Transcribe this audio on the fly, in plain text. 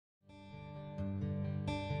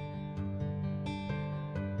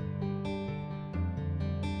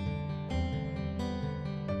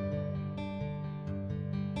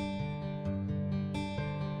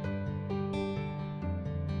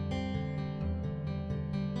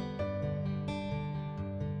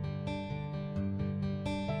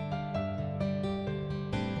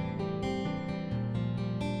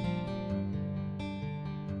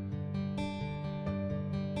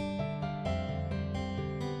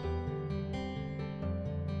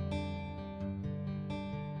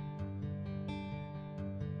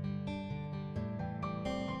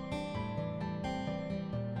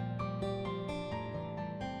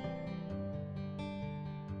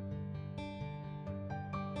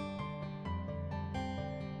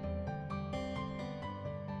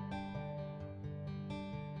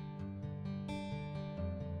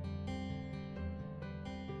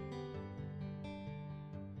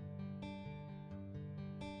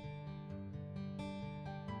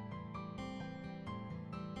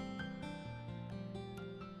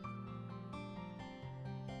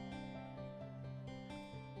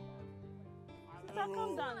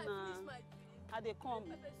calm down now. How they come?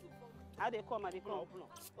 How they come?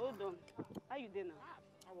 Hold on. How you there now?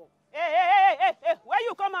 Hey! Where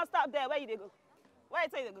you come and stop there? Where you they go? Where you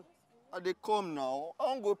say they go? They come now. I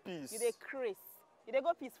don't go peace. You they craze. You they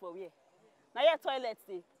go peace for where? Now your toilet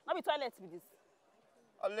thing. Not be toilet with this.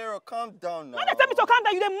 Alero, calm down now. When they tell me to calm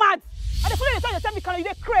down, you they mad. And the fool they tell me calm down, you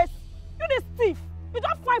they craze. You they stiff. You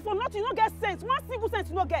don't fight for nothing, you don't get sense. One single sense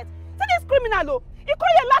you don't get. See this criminal though. He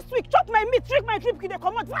called you last week, chop my meat, drink my drip, you they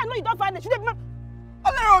come out. Why I know you don't find it? You they mad.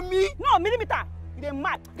 Alero, me? No, millimeter. You they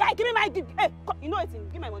mad. Guy, give me my hey, you know it,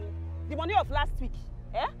 give my money. The money of last week.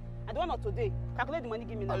 Eh? And the one of today. Calculate the money,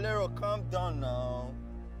 give me now. Alero, calm down now.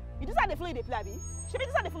 You decide the flow you they play, Abi? She be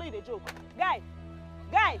decide the flow you they joke. Guy,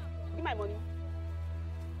 give my money.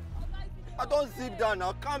 I don't zip down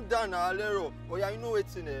now. Calm down now, Alero. Oh yeah, you know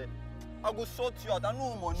what's in there. I go sort you out. I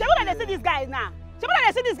know money. She would they see this guy now. She would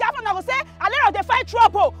they see this guy from now go say, Alero they fight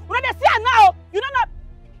trouble. When they see her now, you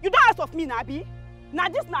don't ask of me now, Abi. Now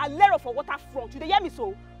this now Alero for waterfront. You they hear me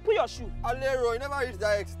so? Put your shoe. Alero, you never reach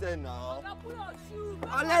that extent now. Put your shoe.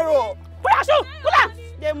 Alero. Put your shoe. Pull out.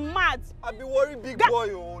 They're mad. I be worried, big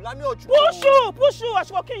boy. Oh, let me out you. Push shoe. I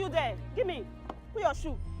should kill you there. Give me. Put your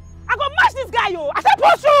shoe. I go match this guy, yo. I said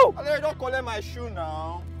push shoe. Alero, don't collect my shoe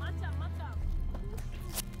now. Matcha.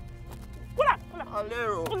 Pull out.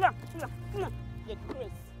 Alero. Pull out. You're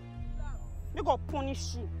crazy. You go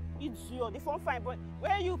punish you. Idiot. They phone fine boy.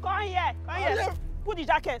 Where you? Come here. Alero. Put the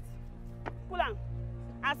jacket. Pull out.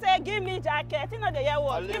 I say give me jacket. You know the year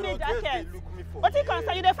what? Give me jacket. What you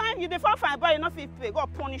concern? You the fine boy. You not fit pay. Go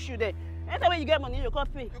punish you there. Anytime you get money, you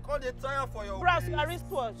can't pay. You can't dey tire for your brass, your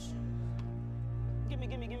wristwatch. Give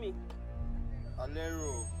me.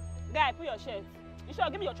 Alero. Guy, put your shirt. You sure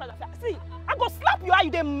give me your trouser. See, I go slap you. Are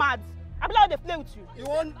you they mad? I be like they play with you. You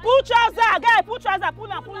want? Put trouser, guy. Put trouser.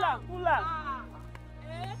 Pull on.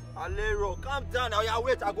 Alero, calm down. Now,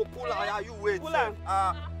 wait. I go pull out. Yeah, you wait. Pull on.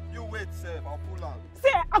 You wait, sir. I'll pull out.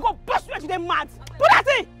 See, I go bust you. Are you they mad? Pull that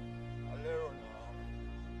thing. Alero,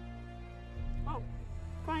 now. Oh,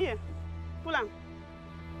 come here. Pull on.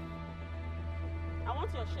 I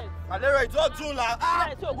want your shirt. Alero, it's not too loud.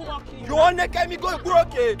 You want to get me go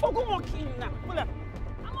broke? Ogun won't kill you now. Pull on.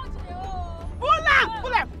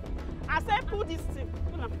 Pull on. I said pull this thing.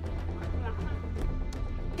 Pull on.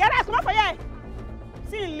 Get out. Come on for here.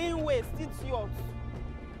 See lean waist. It's yours.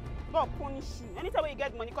 God punish you. Anytime you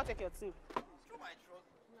get money, come take your thing.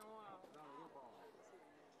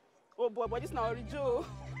 Oh boy, but this now Joe.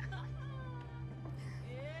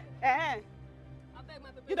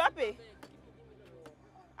 You don't pay.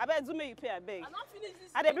 I bet Zume you pay, I beg.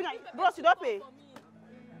 I they bring bros, you don't pay.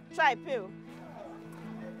 Try pay.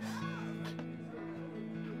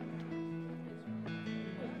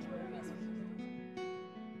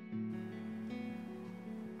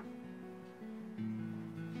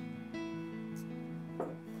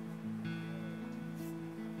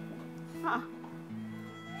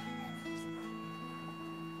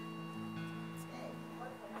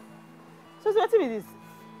 So what is this?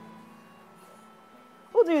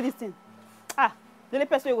 Who do you this thing? The only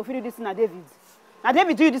person who will do this thing is David. Now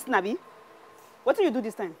David do you this thing, Abi? What do you do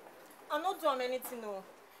this time? I'm not doing anything, no.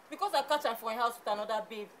 Because I catch her for a house with another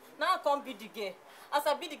babe. Now I can't beat the girl. As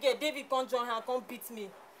I beat the girl, David can't join her and can't beat me.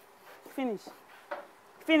 Finish.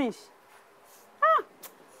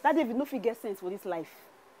 That David no fit get sense for this life.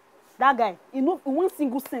 That guy, he no one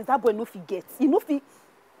single sense that boy no fit get. He no fit.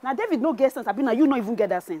 Now David no get sense. Abi now you no even get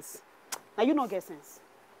that sense. Now you no get sense.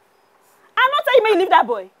 I'm not telling you, leave that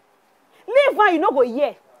boy. Leave one, you no go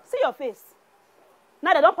here. See your face.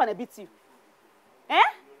 Now they don't pan a beat you.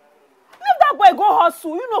 Leave that boy go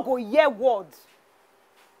hustle. You no go hear word.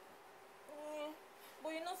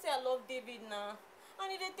 But you know say I love David now.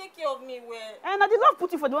 And he dey take care of me well. And now the love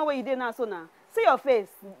put you for the one where you did now, so now. See your face.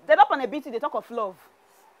 They don't pan a beat you, they talk of love.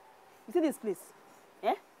 You see this place?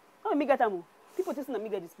 How me get them? People just me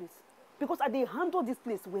get this place. Because I they handle this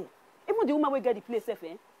place well. Even the woman will get the place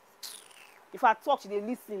safe, If I talk, she they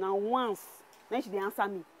listen, and once, then she they answer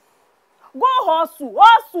me. Go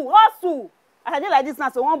hustle. I did like this now,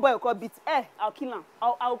 so one boy will call beat. I'll kill him.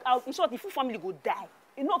 I'll in short, the full family go die.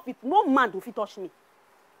 No man will fit touch me.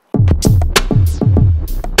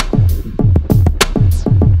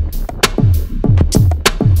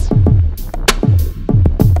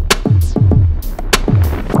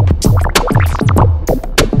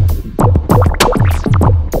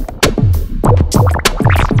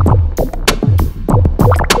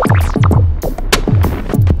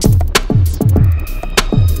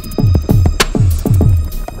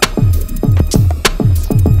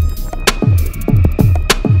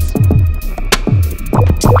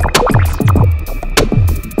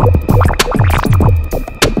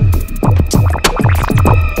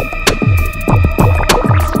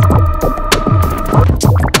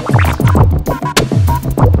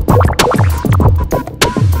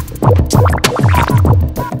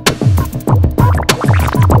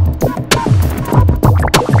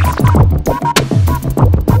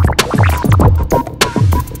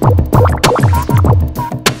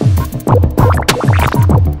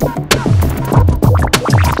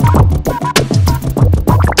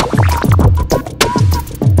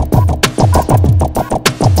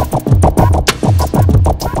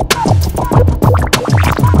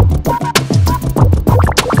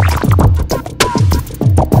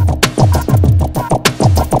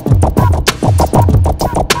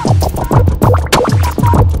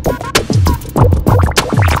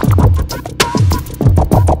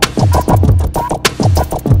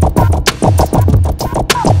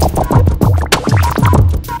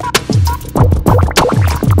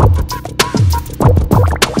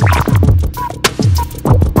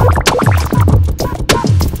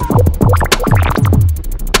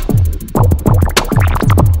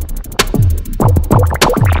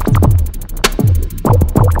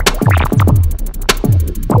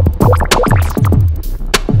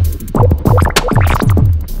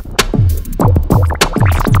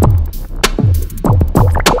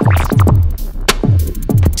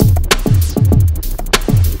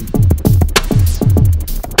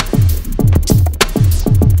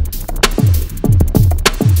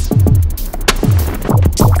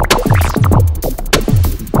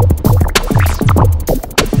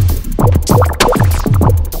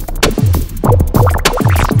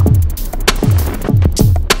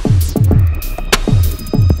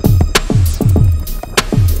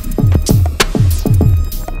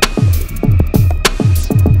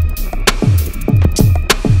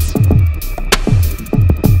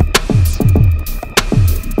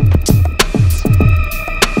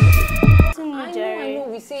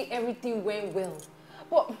 everything went well.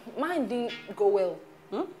 But mine didn't go well.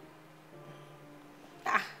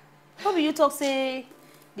 Probably you talk say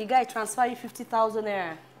the guy transfer you 50,000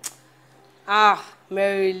 naira.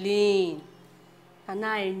 Marilyn. And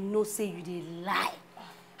now I know say you did lie.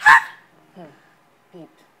 Babe.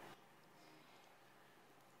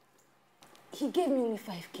 He gave me only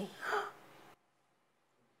 5K.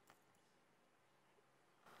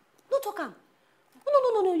 No talk am.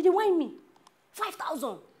 No, you dey whine me.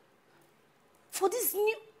 5,000. For this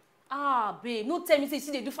new... babe, no tell me say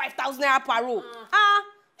she dey do 5,000 naira per row.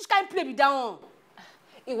 Which kind play be that one?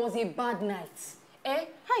 It was a bad night.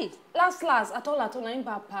 Hi. Last, at all, I ain't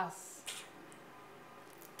bad pass.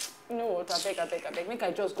 You know what? I beg. Make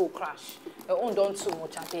I just go crash. Your own done too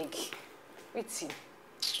much, I beg. Wait.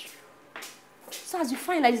 So as you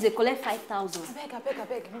find like this, they collect 5,000. I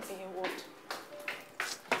beg. Not a word.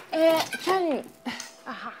 Charlie.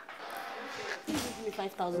 You give me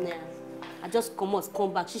 5,000 naira. I just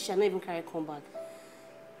come back. She shall not even carry come back.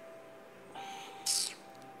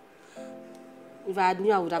 If I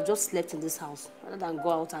knew, I would have just slept in this house rather than go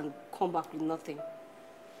out and come back with nothing.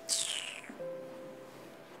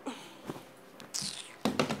 I'm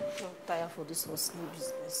tired for this hustling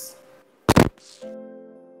business.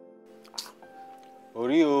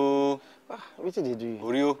 Oreo. What did they do?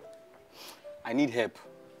 Oreo. I need help.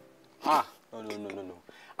 No.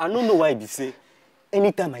 I don't know why they say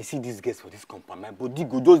anytime I see these girls for this compound, my body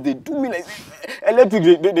go just they do me like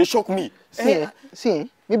electric. They shock me. See,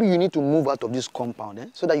 maybe you need to move out of this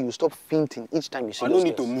compound, so that you stop fainting each time you see those girls. I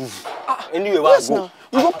don't need to move. Anyway, where I go?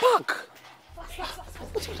 You go park.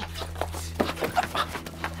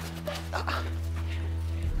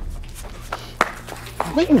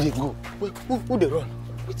 Where do they go? Who they run?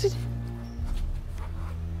 What's it?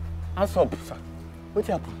 Hands up, sir. What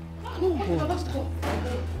happened? I don't understand.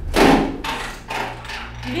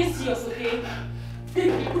 You didn't see us, okay? We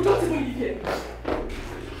don't even live here.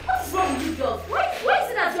 What's wrong with you girls? Why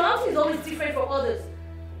is it that your house is always different from others?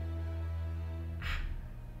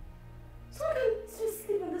 Someone can just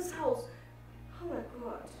sleep in this house. Oh my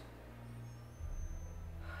God.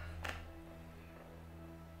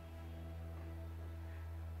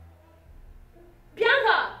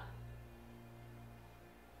 Bianca!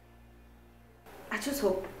 I just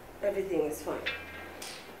hope everything is fine.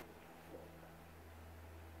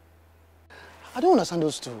 I don't understand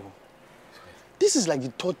those two. This is like the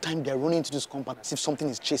third time they're running into this compound as if something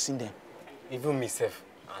is chasing them. Even myself,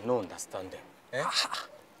 I don't understand them.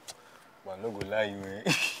 But I'm not gonna lie you,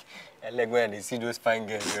 I like when they see those fine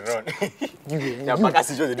girls, they run. What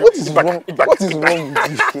is wrong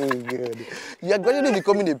with you, girl? You are gradually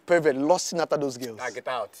becoming a pervert, lusting after those girls. Get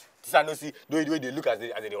out. This I know see the way they look as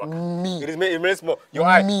they walk. Me. It makes small. Your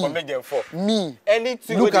eye will make them fall. Me.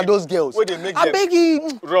 Anything look at those girls. Where they make I them beg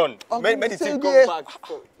you. run. Medicine come back.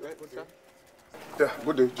 Yeah,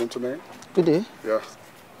 good day, gentlemen. Good day. Yeah,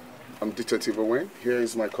 I'm Detective Owen. Here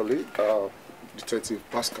is my colleague, Detective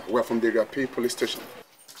Pascal. We're from the Rapi Police Station.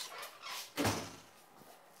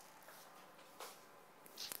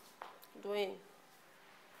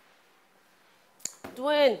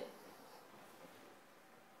 Dwayne!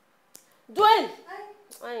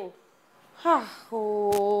 Fine.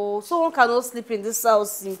 Someone cannot sleep in this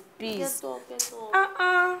house in peace. Get up. Get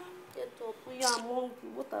up. We are hungry.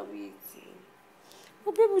 What are we eating?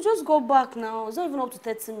 Oh, babe, we just go back now. It's not even up to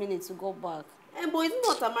 30 minutes to go back. But it's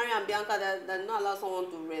not Tamari and Bianca that not allow someone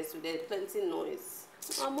to rest with plenty noise.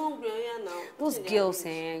 I'm hungry here now. Those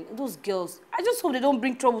girls. I just hope they don't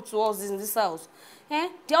bring trouble to us in this house.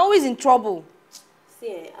 They're always in trouble.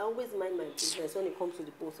 See, I always mind my business when it comes to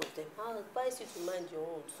the both of them. I'll advise you to mind your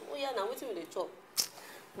own. So, now, waiting with the chop.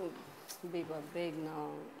 Babe, I beg now.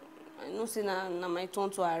 I know say now my turn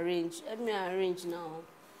to arrange. Let me arrange now.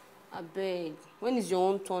 I beg. When is your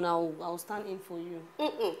own turn, I'll stand in for you. I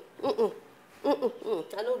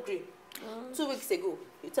don't agree. 2 weeks ago,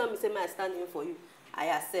 you tell me say I stand in for you. I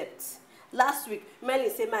accept. Last week, Melly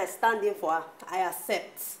say I stand in for her. I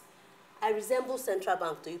accept. I resemble Central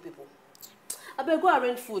Bank to you people. I beg, go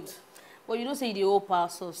arrange food. But you don't say the whole power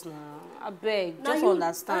source now. I beg, just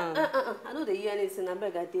understand. I know they hear anything. I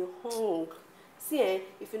beg, I dey hung. See,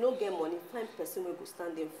 if you don't get money, find person will go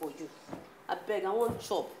stand in for you. I beg, I want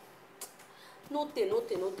chop. No.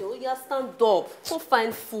 Oh, yeah, stand up. Go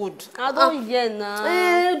find food. I don't hear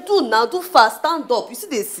now. Do fast. Stand up. You see,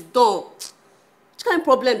 they sit down. Which kind of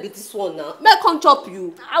problem be this one now? May I come chop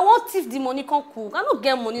you? I want if the money can cook. I don't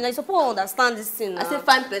get money now. You supposed to understand this thing now. I say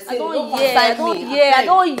find person. I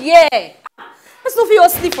don't hear. Let's not feel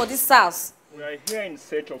asleep for this house. We are here in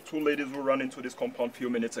search of 2 ladies who ran into this compound a few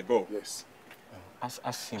minutes ago. Yes.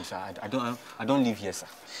 Ask him, sir. I don't live here, sir.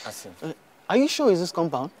 Ask him. Are you sure it's this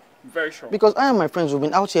compound? Very sure. Because I and my friends, we've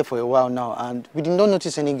been out here for a while now, and we did not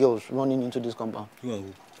notice any girls running into this compound. You and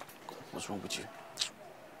who? What's wrong with you?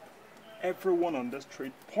 Everyone on the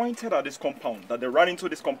street pointed at this compound, that they ran into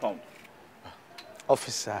this compound.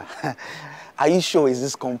 Officer, are you sure it's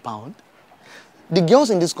this compound? The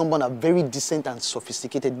girls in this compound are very decent and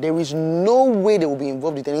sophisticated. There is no way they will be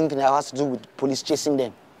involved with anything that has to do with police chasing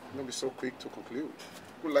them. Don't be so quick to conclude.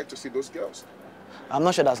 We'd like to see those girls. I'm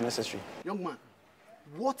not sure that's necessary. Young man,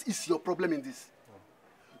 what is your problem in this?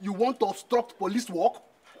 You want to obstruct police work?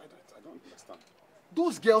 I don't understand.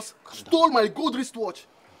 Those girls stole my gold wristwatch.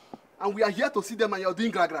 And we are here to see them and you're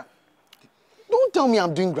doing gra-gra. Don't tell me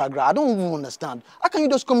I'm doing gra-gra. I don't even understand. How can you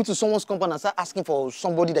just come into someone's compound and start asking for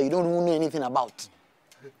somebody that you don't even know anything about?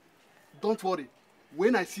 Don't worry.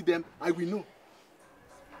 When I see them, I will know.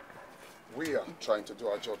 We are trying to do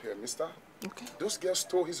our job here, mister. Okay. Those girls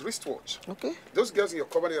stole his wristwatch. Okay. Those girls in your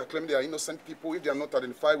company are claiming they are innocent people. If they are not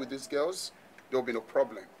identified with these girls, there will be no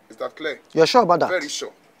problem. Is that clear? You're sure about that? Very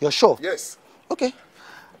sure. You're sure? Yes. Okay.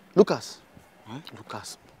 Lucas. Huh?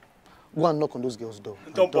 Lucas. Go and knock on those girls' door.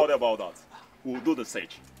 Don't bother about that. We'll do the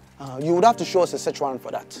search. You would have to show us a search warrant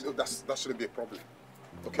for that. No, that shouldn't be a problem.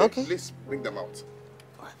 Okay? Okay. Please bring them out.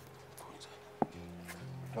 All right.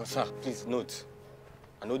 No, sir, please note.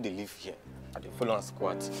 I know they live here. At the follow and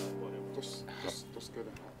squad. Just get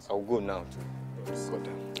them out. I'll go now to escort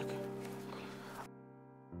them. Okay.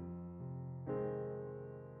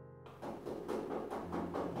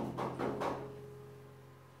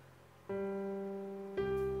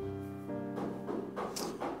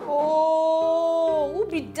 Oh, who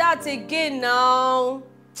be that again now?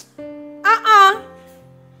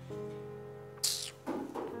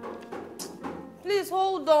 Please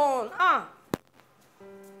hold on.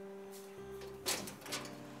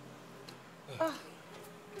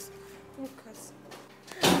 Lucas.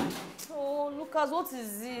 Oh, Lucas, what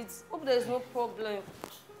is it? Hope there is no problem.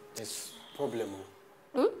 There's problem.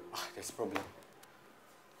 There's problem.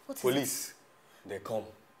 What is Police, they come.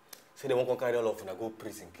 Say they won't come carry all of them go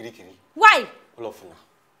prison. Kiri. Why? All of them.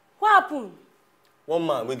 What happened? One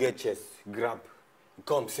man we get chest, grab.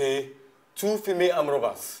 Come say 2 female armed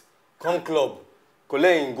robbers. Come club.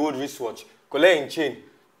 Collect in gold wristwatch. Collect in chain.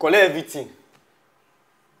 Collect everything.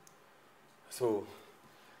 So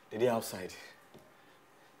they dey outside.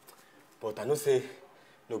 But I know say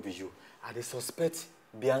no be you. I dey suspect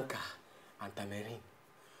Bianca and Tamerine.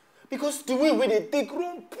 Because the way they take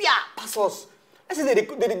run pass us. I say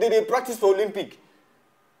they practice for Olympic.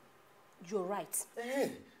 You're right. The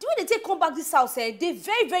way they take come back this house, they're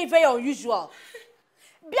very, very, very unusual.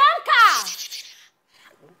 Bianca!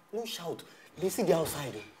 No shout. They see the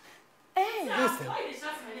outside. Hey. Listen.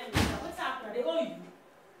 What's happening? They owe you.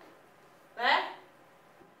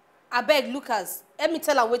 I beg, Lucas. Let me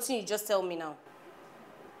tell her what you just tell me now.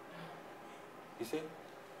 You say?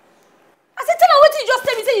 I said, tell her what you just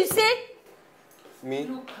tell me. Say you say. Me?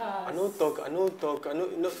 Lucas. I no talk.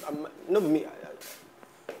 No me.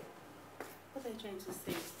 What are you trying to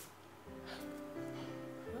say?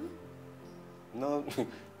 No.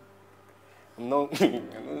 No. I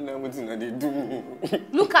don't know what they do.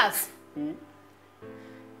 Lucas.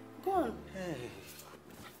 Go on. Hey.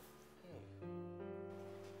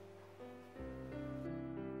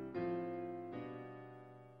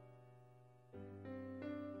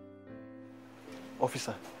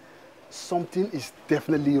 Officer, something is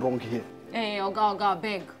definitely wrong here. Hey, Oga,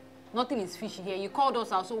 beg. Nothing is fishy here. You called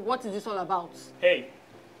us out, so what is this all about? Hey,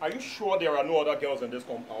 are you sure there are no other girls in this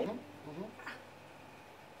compound?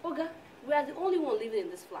 Oga, we are the only one living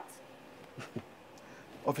in this flat.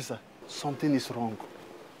 Officer, something is wrong.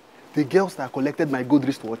 The girls that collected my gold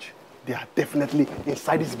wristwatch, they are definitely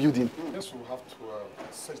inside this building. Yes, we'll have to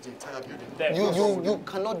search the entire building. You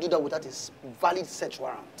cannot do that without a valid search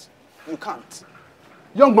warrant. You can't.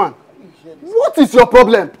 Young man, what is your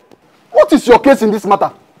problem? What is your case in this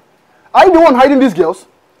matter? Are you the one hiding these girls?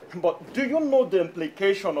 But do you know the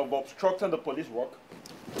implication of obstructing the police work?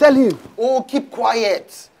 Tell him. Oh, keep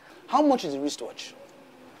quiet. How much is the wristwatch?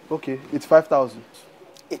 Okay, it's 5,000.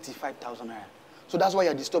 85,000 naira. So that's why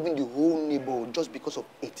you're disturbing the whole neighborhood just because of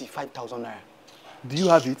 85,000 naira. Do you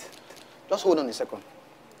have it? Just hold on a second.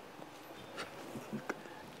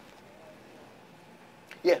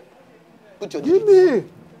 Yeah. Put your Give me.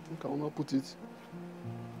 I will not put it.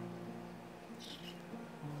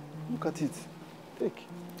 Look at it. Take.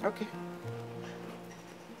 Okay.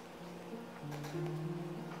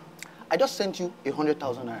 I just sent you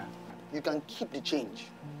 100,000 naira. You can keep the change.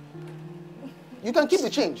 You can keep the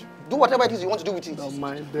change. Do whatever it is you want to do with it. Don't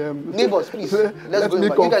mind them. Neighbors, please. Let's go. me You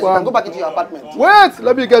guys, you can confirm. go back into your apartment. Wait,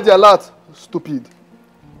 let me get the alert. Stupid.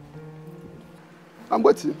 I'm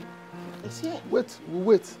waiting. It's here. Wait, we'll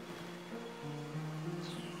wait.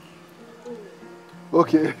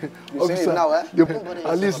 Okay. You say it now, eh?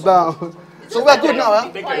 At least now. So we're good now,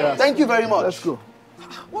 eh? Yeah. Thank you very much. Let's go.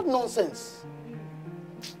 What nonsense?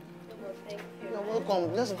 You're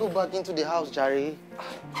welcome. Let's go back into the house, Jerry.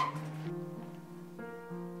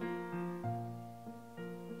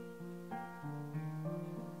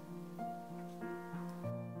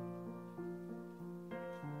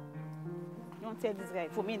 You want to tell this guy,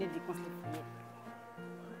 for me, need the conflict.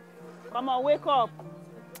 Come on, wake up.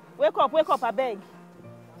 Wake up, I beg.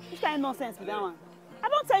 This kind of nonsense with that one. I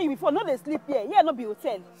don't tell you before, no they sleep here. Here no be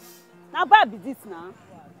hotel. Now bad be this now.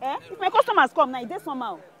 Eh? If my customers come now, they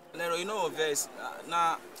somehow. Lero, you know verse.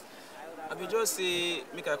 Now, I be just say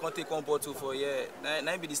make I can't take one bottle for here.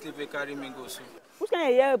 Now be the sleep we carry me go so. Which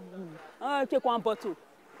kind of here take one bottle?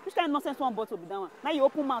 Which kind of nonsense one bottle be that one? Now you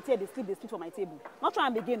open mouth here, they sleep for my table. Not try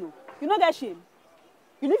and begin no. You know that shame.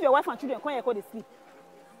 You leave your wife and children, come here, call they sleep.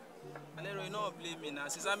 Lero, you know blame me now.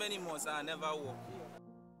 Since how many months I never work.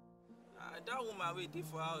 That woman waiting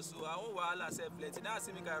for house, so I won't wahala self plenty. Now I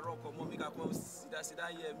see me can rock or more, make I come sit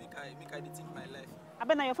down here, make I think my life. I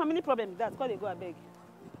bet now your family problem that. Call they go, I beg.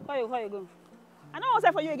 Call you go. I don't want to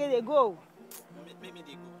say for you again, they go. Maybe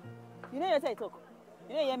they go. You know your say talk.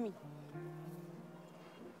 You know hear me.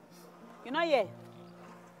 You know here.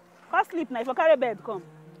 Come sleep now. If you carry bed, come.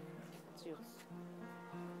 Cheers.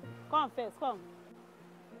 Come first, come.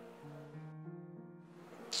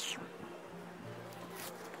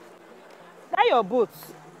 That your boat.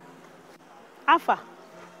 Alpha.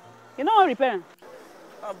 You know what repairing?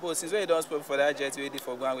 But since when you don't spoil for that jet ready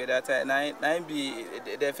for going with that time, now be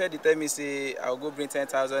the fair tell me say I'll go bring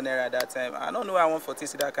 10,000 naira at that time. I don't know why I want for to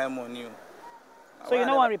see that kind of money. So you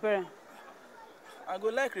know what repairing? I go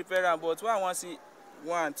like repairing, but when I want to see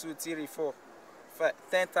 1, 2, 3, 4, 5,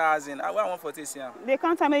 10,000. I want for to see them. They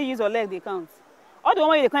can't time you use your leg, they count. All the one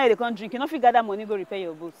way they can't drink, you know if you gather money go repair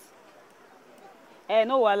your boat. Eh,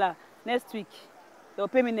 no wala. Next week. They'll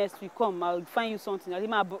pay me next week. Come, I'll find you something.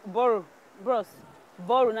 I'll borrow. Bros.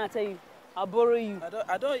 Borrow now, I tell you. I'll borrow you.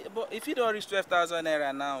 I don't, but if you don't reach 12,000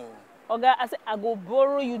 naira now. Okay, I said, I go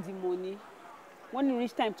borrow you the money when you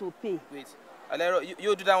reach time to pay. Wait. Alero,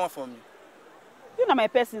 you do that one for me. You're not my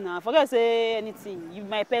person now. Forget to say anything. You're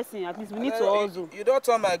my person. At least we need to also. You don't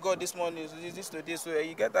tell my God this morning. This to this way.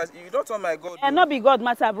 You get that? You don't tell my God. And not be God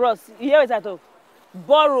matter, bros. You hear what I talk?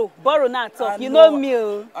 Borrow now talk. You know me.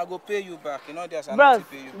 Oh. I go pay you back. You know there's bros,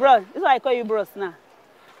 pay you. Bros, this is why I call you bros now.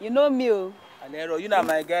 You know me. Oh. Alero, you know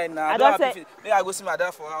my guy now. I don't say. Maybe I go see my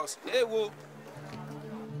dad for house. Hey, whoa.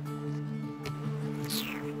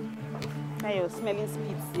 Now you're smelling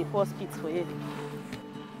spits. They pour spits for you.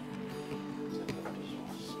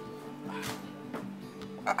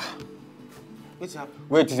 What's happening?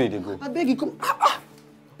 Where to say they go? I beg you, come.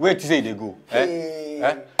 Where to say they go? Hey.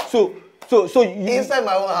 Eh? So you inside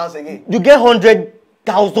my own house again. You get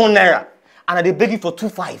 100,000 naira, and they beg you for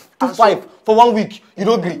 2.5 for 1 week. You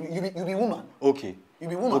don't agree? You be woman. Okay. You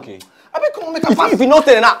be woman. Okay. I beg come on, make a pass. If you not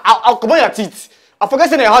tell now, I'll come on your teeth. I forget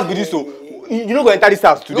saying your house be this so. You don't go enter this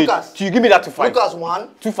house today. Lucas. So you give me that 2.5. Lucas 1.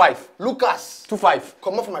 2.5. Lucas. 2.5.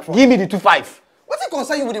 Come on for my phone. Give me the 2.5. What's it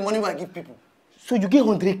concern you with the money when I give people? So you get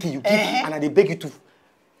 100K, you give, and they beg you to.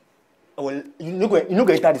 Well, you no go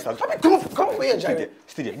enter this house. Come on, where you Jerry?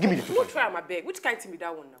 Stay there. Give me the 2.5. Don't try my bag. Which kind of thing be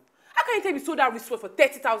that one now? How can you tell me sold that wristwatch for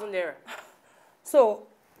 30,000 naira? So,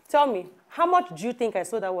 tell me, how much do you think I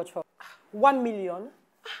sold that watch for? 1 million?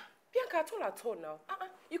 Bianca, at all now.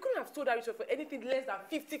 You couldn't have sold that wristwatch for anything less than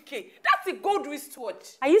 50K. That's a gold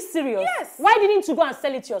wristwatch. Are you serious? Yes. Why didn't you go and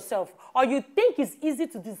sell it yourself? Or you think it's easy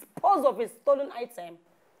to dispose of a stolen item?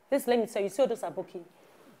 This, let me tell you, see all those aboki.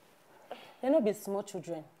 They not be small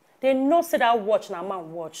children. They not say that watch now,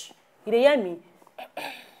 man, watch. You hear me?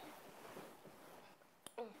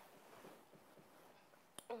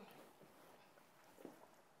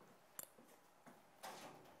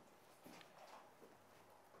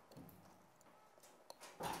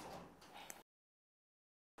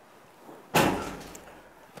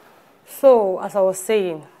 So, as I was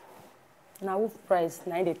saying, now who price,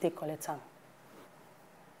 now they take collect time.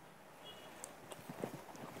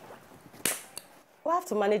 We have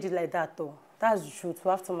to manage it like that, though. That's the truth.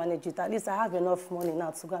 We have to manage it. At least I have enough money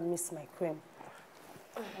now to go and miss my cream.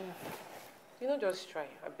 You don't just try,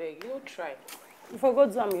 I beg. You don't try. You forgot to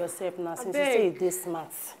do them yourself now, since you say you're this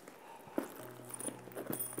smart.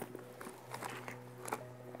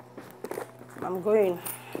 I'm going.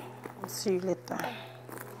 I'll see you later.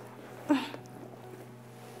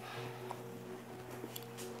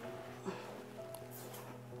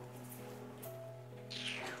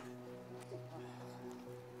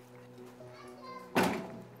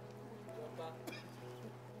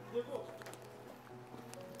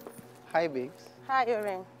 Hi, babes. Hi,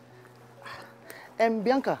 Oren.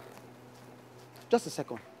 Bianca, just a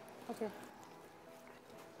second. Okay.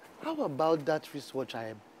 How about that wristwatch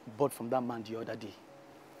I bought from that man the other day?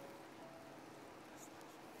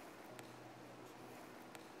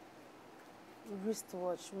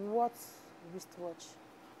 Wristwatch. What wristwatch?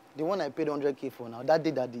 The one I paid 100K for now. That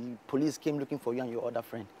day that the police came looking for you and your other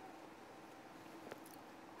friend.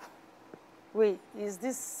 Wait, is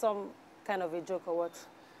this some kind of a joke or what?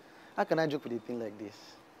 How can I joke with a thing like this?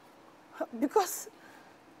 Because,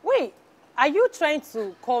 wait, are you trying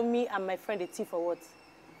to call me and my friend a thief or what?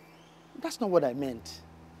 That's not what I meant.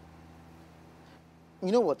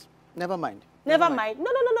 You know what? Never mind. Never mind.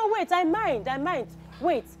 No, wait, I mind.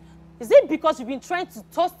 Wait, is it because you've been trying to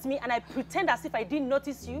toast me and I pretend as if I didn't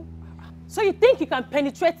notice you? So you think you can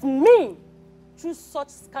penetrate me through such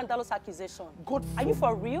scandalous accusation? God Are you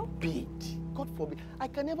for real? God forbid. I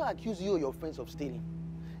can never accuse you or your friends of stealing.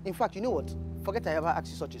 In fact, you know what? Forget I ever asked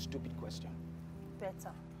you such a stupid question.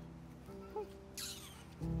 Better.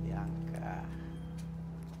 Bianca.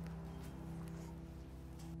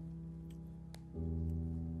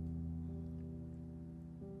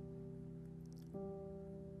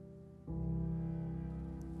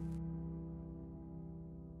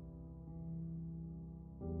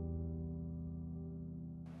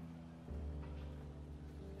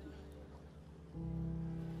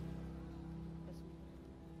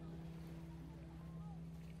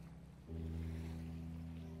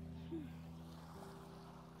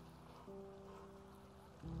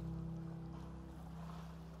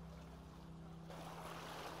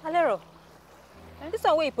 Alero, this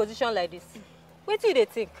one where you position like this. Wait till they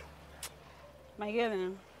think. My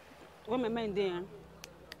girl, when my mind there,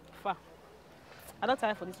 far. I don't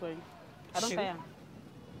tire for this worry. I don't tire.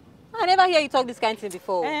 I never hear you talk this kind of thing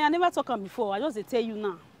before. I never talk am before. I just dey tell you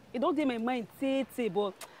now. It don't dey my mind, say,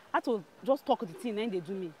 but I had to just talk the thing and they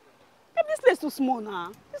do me. Babe, this place too small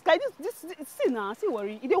now. This guy, this see now, see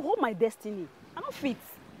worry. It dey hold my destiny. I don't fit.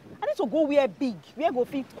 I need to go where big, where go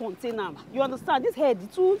fit contain am. You understand? This head,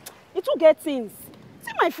 it too get things.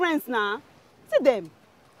 See my friends now. See them.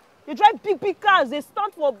 They drive big cars. They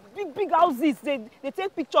stand for big houses. They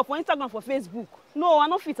take picture for Instagram, for Facebook. No, I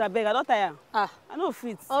don't fit. I beg. I don't tire. I don't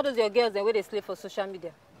fit. All those your girls, the way they slave for social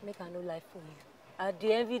media, make I no life for you. I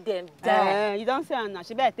dey envy them. Die. You don't say Anna.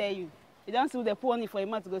 She better tell you. You don't see the poor money for a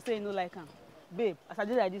man to go say you no like him. Babe, as I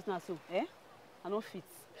did like this now, so I don't fit.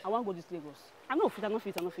 I want to go to Lagos. I don't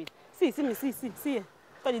fit. See me, see.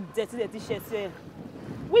 All the dirty shirts here.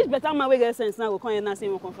 Which better man will get sense now go come here now say he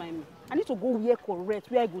won't come find me? I need to go where correct,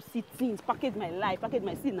 where I go see things, package my life, package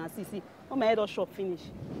my seed now, see. When my head all shop finish.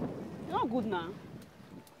 It's not good now.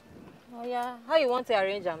 Oh yeah, how you want to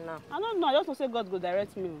arrange them now? I don't know, I just want to say God go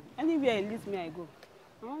direct me. Anywhere he leads me, I go.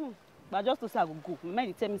 I don't know. But just to say I go go. My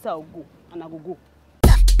mind tell me say I will go, and I will go.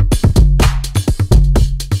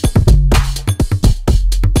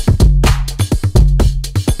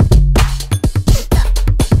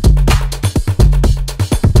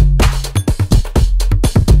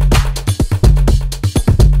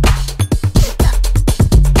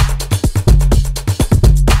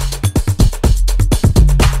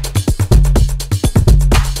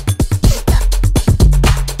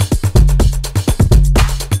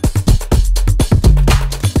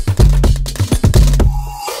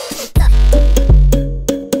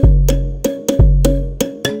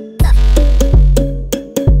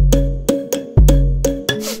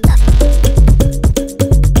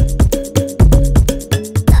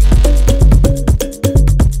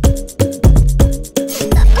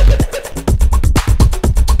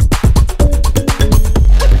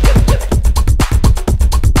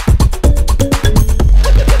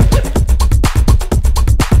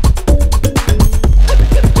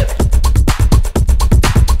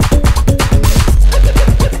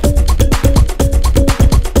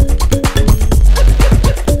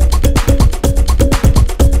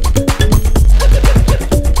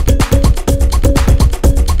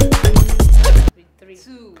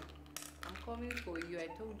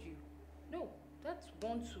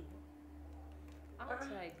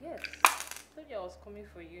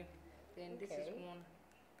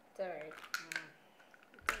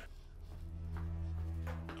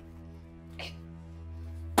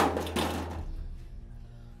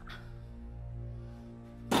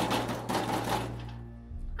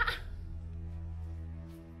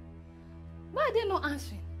 Why are they not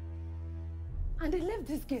answering? And they left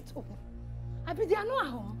this gate open. I bet they are not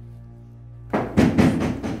at home.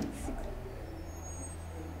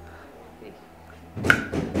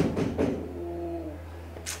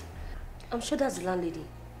 I'm sure that's the landlady.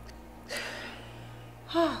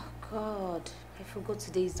 Oh, God. I forgot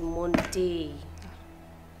today is Monday.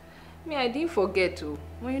 Me, I didn't forget oh.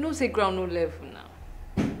 When you know say ground no level now.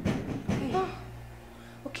 Hey. Oh.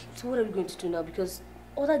 Okay, so what are we going to do now? Because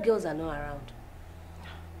other girls are not around.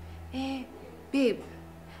 Babe,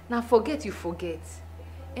 now forget you forget.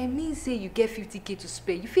 And mean say you get 50k to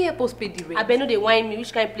spare. You feel help us pay the rent. I bet no they whine me.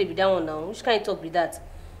 Which kind play with that one now? Which kind talk with that?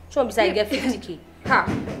 Show me beside get 50k. Ha!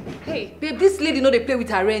 Hey, babe, this lady know they play with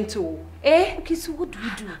her rent too. Eh? Okay, so what do we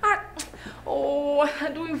do? Oh, I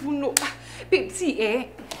don't even know. Babe, see,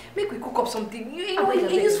 make we cook up something.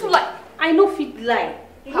 It's useful like. I know fit lie.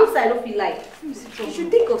 You know say I know fit lie. You should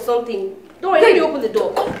think of something. Don't worry, let me open the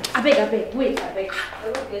door. I beg, wait, I beg.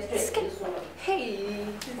 I don't get stressed this one. Hey,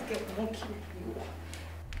 this girl won't kill you.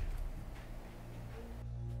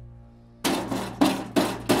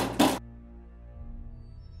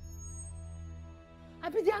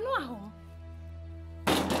 Abi, they are not at home.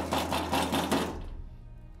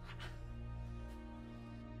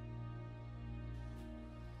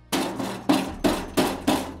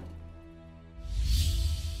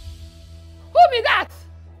 Who be that?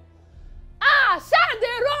 Ah, Shan,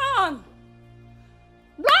 they run!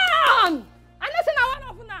 Run! I know say na one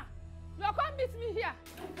of una. You come meet me here.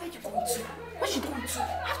 Where you going to? Where you going to? I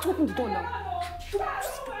have to open the door now.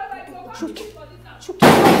 Choke.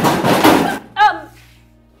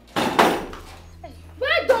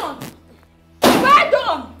 Well done. Well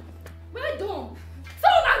done. Well done. So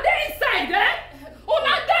una dey inside, eh?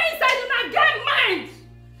 Una dey inside, una get mind.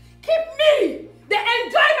 Keep me. They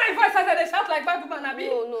enjoy my voice as I shout like bad woman, abi?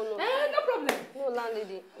 No. No problem. No,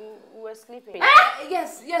 landlady. We were sleeping.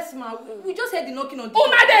 Yes, ma. We just heard the knocking on the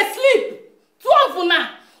Una dey sleep. Two of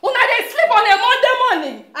una. Una dey sleep on a Monday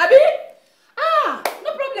morning, abi? Ah, no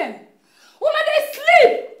problem. Una dey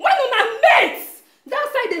sleep when una mates that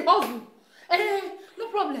side dey hustle. No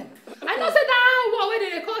problem. I know say that one wey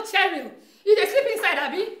they call Cheryl. You dey sleep inside,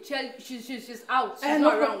 abi? She's out. She's No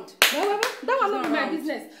not around. No, that one no be my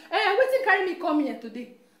business. Wetin carry me come here today?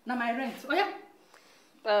 Na my rent. Oh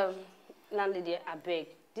yeah. Landlady, I beg.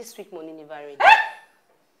 This week money never ready.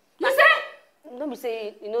 You say? Don't be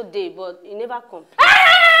say you know day, but you never come.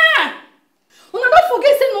 Una don't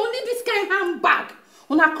forget say na only this kind handbag.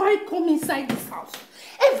 Una carry come inside this house.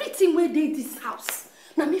 Everything wey dey this house,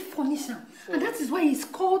 na me furnish am, and that is why it's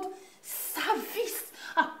called service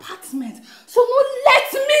apartment. So no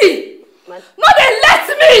let me. No dey let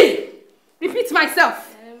me. Repeat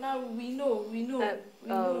myself. Ma, we know. You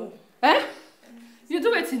do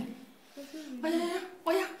wetin?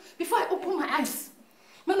 Oh yeah. Before I open my eyes,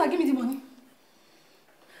 Mela, give me the money.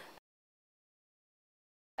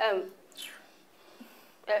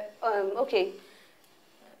 Okay.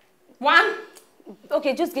 One.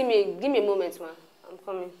 Okay, just give me a moment, ma. I'm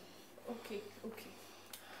coming. Okay.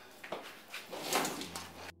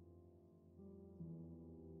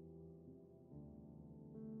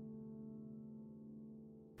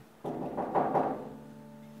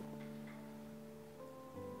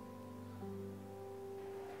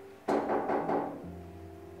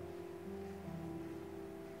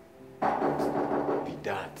 Be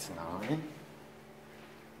that now, eh?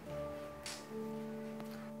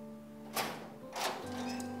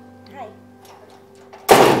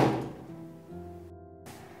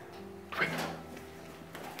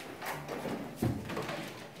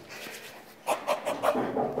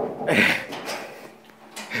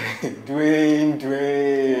 Dwayne.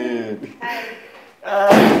 Hi.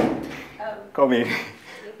 Come in.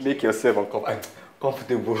 Make yourself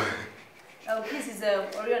comfortable. This is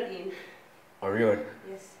Orion in. Orion?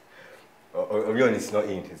 Yes. Orion is not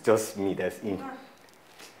in. It's just me that's in. Wow,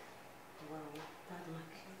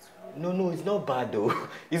 No, it's not bad though.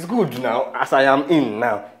 It's good now, as I am in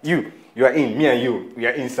now. You are in. Me and you, we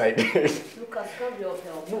are inside. Lucas, come your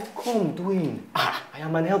help. No, come, Dwayne. I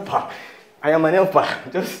am an helper.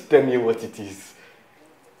 Just tell me what it is.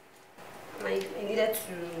 I needed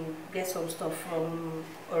to get some stuff from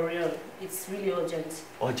Orion. It's really urgent.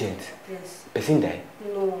 Urgent? Yes. Person die?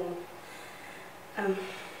 No.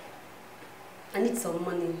 I need some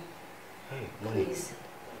money. Hey, money? Please.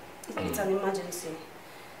 It's an emergency.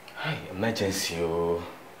 Hey, emergency, oh.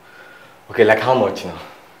 Okay, like how much now?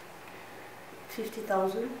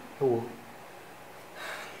 50,000. Oh.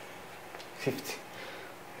 50.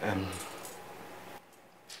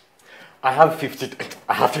 I have 50,000. You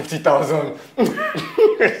have 50,000?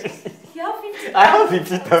 I have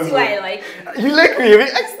 50,000. That's why I like you. You like me?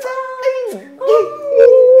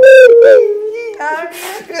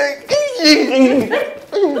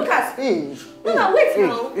 Lucas, wait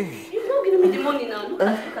now. You've not given me the money now.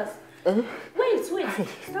 Lucas. Wait.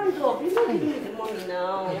 Stand up. You don't give me the money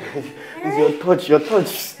now. It's your touch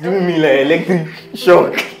is doing me like electric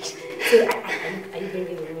shock. So, are you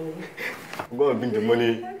bringing the money? I'm gonna bring the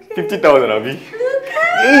money. 50,000, Abi.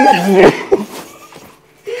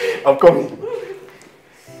 I'm coming.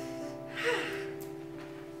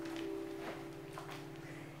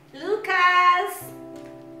 Lucas!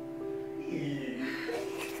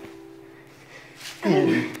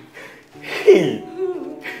 Hey!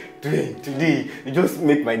 Today, you just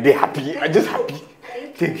make my day happy. I'm just happy.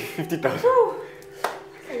 Take 50,000.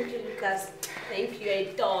 Thank you, Lucas. Thank you,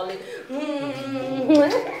 a darling.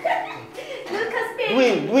 Lucas,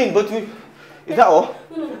 baby. Wait, but is that all?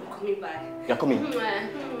 No, I'm coming back. You're coming.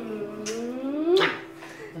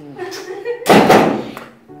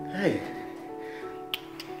 Hey.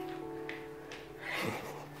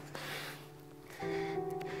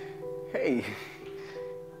 Hey.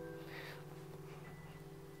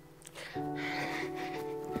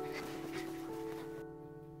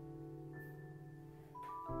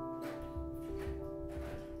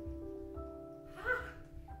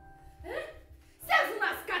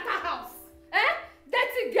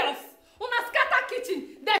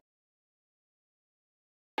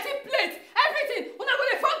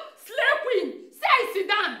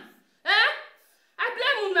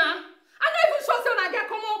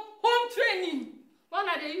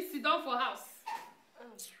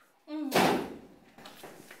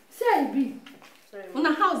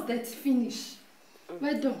 Finish.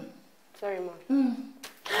 Well done. Sorry, Ma.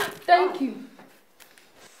 Thank you.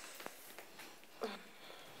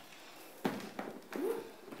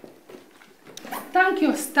 Thank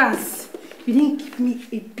your stars. You didn't keep me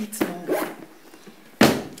a bit longer.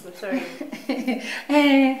 I'm sorry.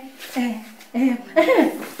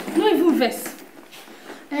 No even verse.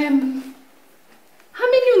 How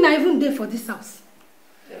many you not even there for this house?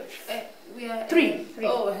 We are Three.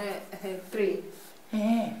 Oh, three.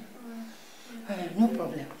 No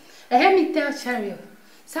problem. Let me tell Cheryl.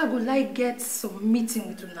 So I would like get some meeting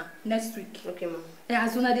with Una next week. Okay, Mom.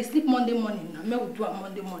 As soon as they sleep Monday morning, I will do it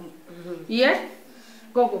Monday morning. Yeah?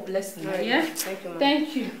 God will bless you. Right. Yeah? Thank you, Mom.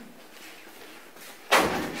 Thank you.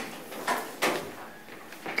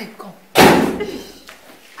 Okay, come.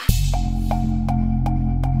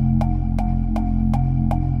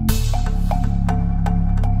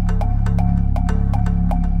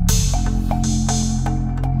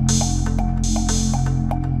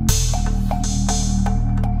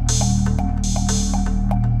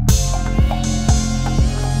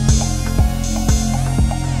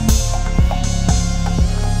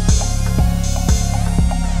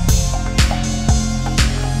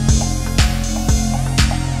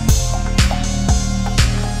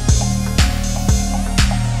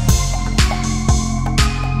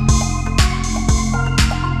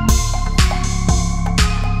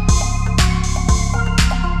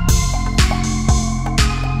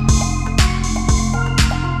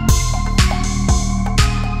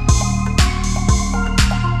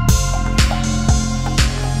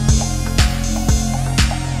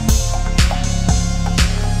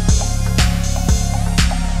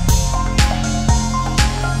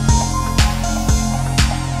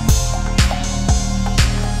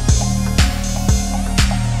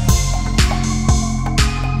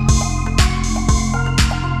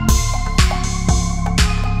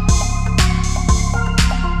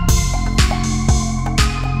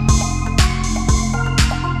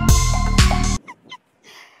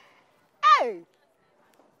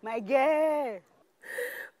 My girl.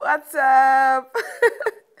 What's up?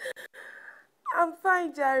 I'm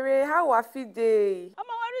fine, Jare. How was your day? I'm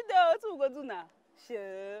already there. What we go do now?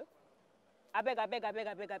 Sure. I beg. Wait.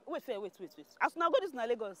 As soon as I go this na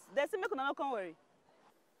Lagos, they say make una no come worry.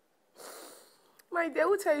 My dear,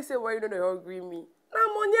 who tell you say why you don't hungry me?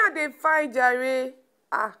 Now money I dey find, Jare.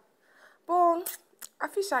 But I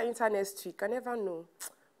feel sha enter next week. I never know.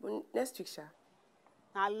 But next week, sha.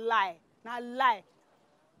 Na lie.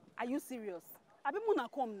 Are you serious? I be Muna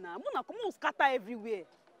come now. Muna scatter everywhere.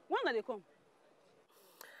 When are they come?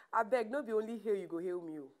 I beg, no be only hail you go hail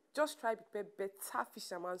me. Just try prepare better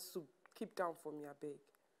fisherman soup. Keep down for me, I beg.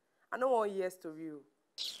 I don't want hear story.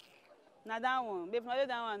 Na that one. Babe, not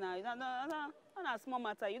that one now. Not a small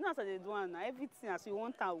matter. You know how they do one now. Everything as you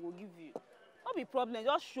want, I will give you. No be problem.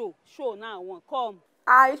 Just show now. One come.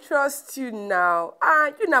 I trust you now.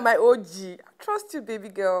 You know my OG. I trust you, baby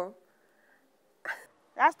girl.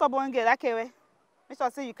 That stubborn girl, that kewe. Make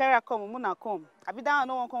sure say you carry her come, Muna come. I be down,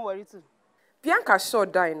 no one come worry too. Bianca sure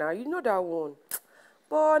die now. You know that one.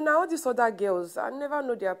 But now all these other girls, I never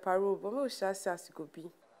know their parole. But maybe shall say as it could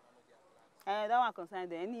be. That one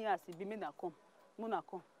concerned them. Any year, see, be Muna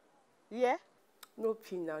come. Yeah. No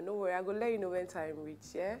pin now, no worry. I go let you know when time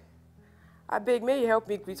reach, yeah? I beg, may you help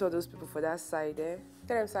me greet all those people for that side, eh?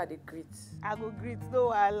 Tell them so they greet. I go greet, no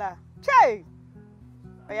wahala. Chai!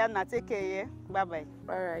 Oh yeah, now take care, yeah? Bye-bye.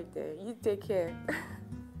 Alright then, you take care.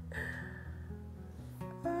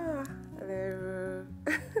 Ah, hello.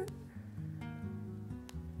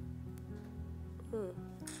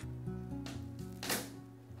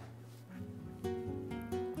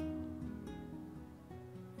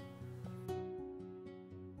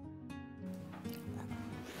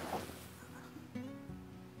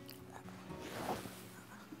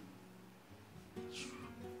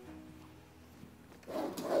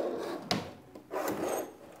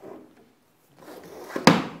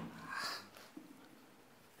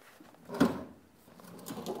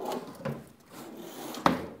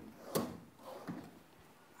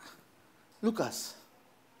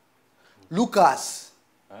 Lucas!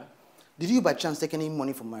 Huh? Did you by chance take any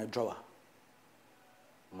money from my drawer?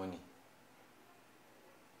 Money?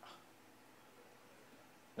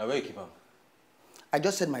 Now where you keep them? I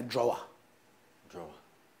just said my drawer. Drawer?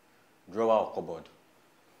 Drawer or cupboard?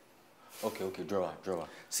 Okay, drawer.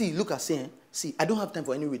 See, Lucas, see, I don't have time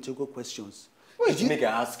for any rhetorical questions. What did you make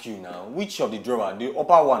I ask you now? Which of the drawer? The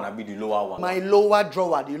upper one or be the lower one? My lower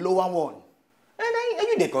drawer, the lower one. And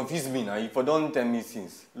you they confuse me now. If you don't tell me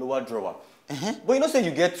since lower drawer. But you know say you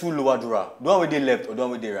get two lower drawer. The one with the left or the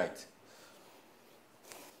one with the right.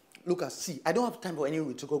 Lucas, see, I don't have time for any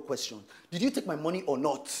rhetorical questions. Did you take my money or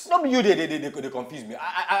not? No, you they confuse me.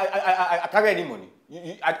 I carry any money.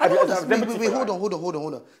 Wait,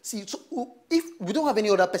 hold on. See, so if we don't have any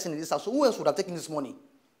other person in this house, so who else would have taken this money?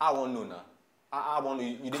 I won't know now. I won't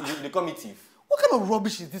know. They call me thief. What kind of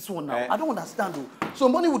rubbish is this one now? I don't understand though. So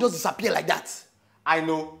money will just disappear like that. I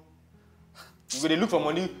know. You go they look for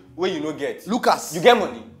money where you no get. Lucas. You get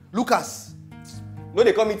money. Lucas. No,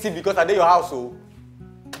 they call me thief because I dey your house, oh.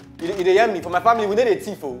 You hear me? For my family, we need a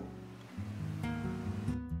thief, oh.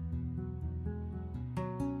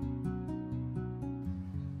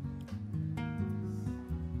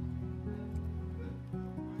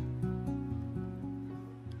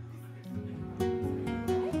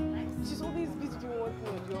 She's always busy doing one thing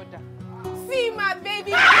or the other. See my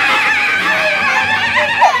baby.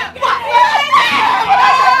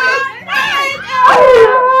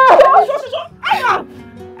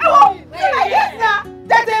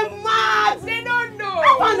 They don't know.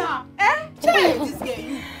 This girl,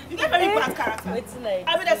 you get very bad character. It's like,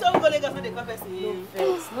 I mean, there's some go Lagos when they come first.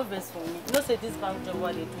 no vex for me. You know, say this bank job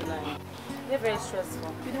what they do now. They're very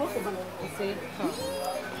stressful. You know what for bank? Say,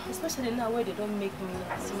 especially now where they don't make me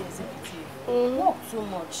senior executive. Work too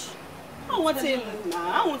much. I won't say no.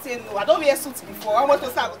 I won't say no. I don't wear suits before. I want to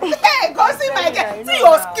start. Hey, go see my girl. See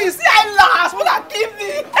your skin. See eyelash. What that give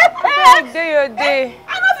me? Day your day.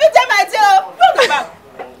 I don't fit tell my tail. Go back.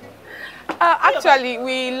 Actually,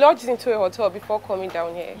 we lodged into a hotel before coming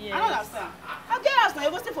down here. I don't understand. I'll get us now.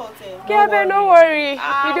 You go stay for hotel. Gabby, no worry.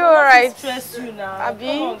 You do alright. Stress you now. Abi?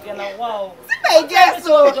 Come on, girl. Wow. See my girl,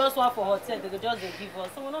 so. We just want for hotel. They could just give us.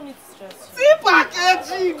 So we don't need to stress you. See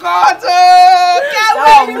packaging, God.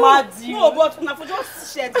 Can't No, but now for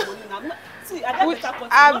just share the money now. See, I get better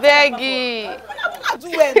content. I beg you. I do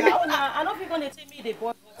well now. I don't think gonna take me the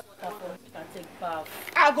boy. Can take bath.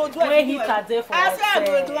 I go do where he can there for I say I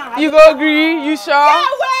go do. You go agree? You sure?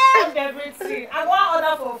 Yeah, everything. I go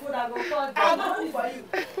order for food. I go call. I go cook for you.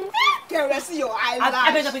 Can I see your eyelash?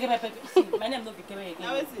 I beg. See, my name no be Kemi again.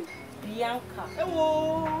 Now what's it? Bianca.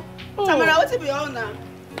 Hello. Tamara, what's it be on now?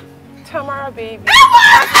 Tamara, baby.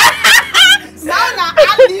 Now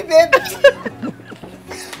I leave baby.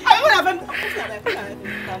 I want to have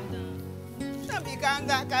calm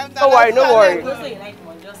down. Don't worry, no worry. Don't say you like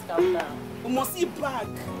one, just calm down. We must see back.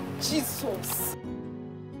 Jesus.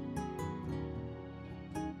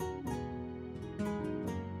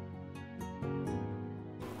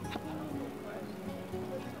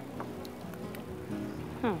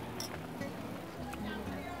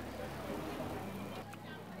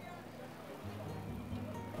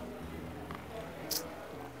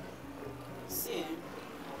 See,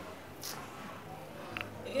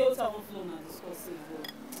 what I want to know now discussing.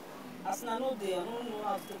 As I know they, I don't know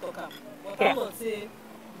how to talk am. But I would say,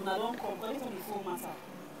 when I don't come, because it's the full matter.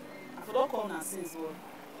 I don't come now since, but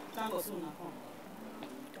thank God soon I come.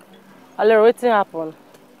 Hello, what's happen?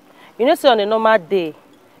 You know, say on a normal day,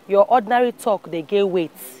 your ordinary talk they get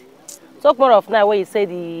weight. Talk more of now where you say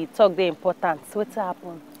the talk they important. So what's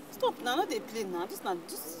happen? Stop now, not they play now. This not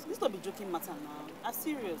be joking matter now. I'm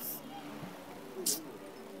serious.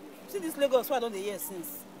 See this Lagos, why don't they hear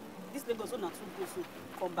since? This Lagos one or two go so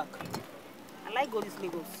come back. I like go this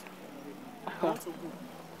Lagos. I want to go.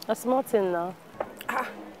 A small thing now.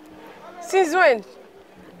 Since when?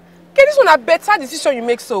 Okay, this one a better decision you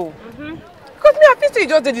make so. Because me, I feel say you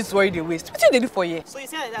just did this worry they waste. What did they do for you? So you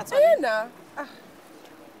say like that? Yeah, nah.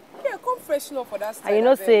 Yeah, come freshen up for that style. And you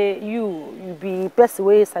know, say you be person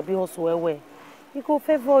way sabi hustle well. He go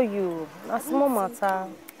favor you. Na small matter.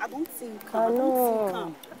 I don't think. I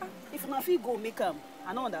know. If una fit go make am,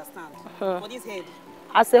 I don't understand. For this head.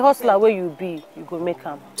 As a hustler where you be, you go make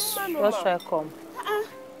am. Just try come.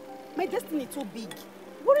 My destiny too big.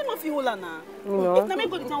 Worry no fit hold am na. You know. If na me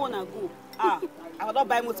go the town wanna go. I don't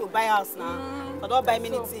buy motor, buy house now. I don't buy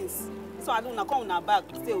many things. So I don't come on back,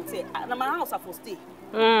 stay hotel. Na my house I for stay.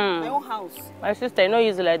 My own house. My sister, you know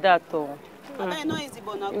easy like that though. I know easy,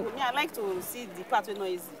 but now me I like to see the part where not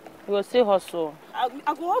easy. You go see hustle. I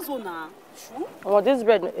go hustle now. True. Well, this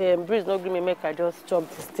breeze no give me make I just chop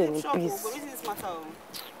this thing in peace. But this matter.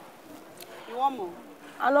 You want more?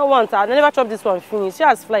 I don't want. I never chop this one finish. She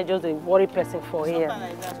has fly just a worry person for here.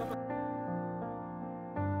 Like that.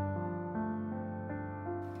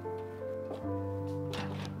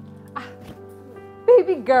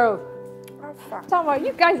 Baby girl. Tama,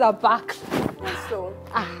 you guys are back. So.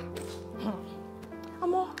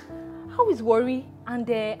 Amo, how is Worry and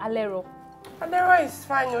Alero? Alero is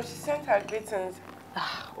fine. You know, she sent her greetings.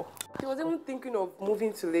 She was even thinking of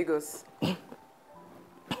moving to Lagos.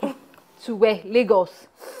 To where? Lagos.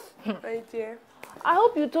 My dear. I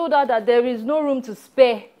hope you told her that there is no room to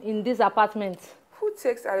spare in this apartment. Who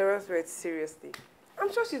takes Alero's words seriously?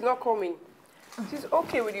 I'm sure she's not coming. She's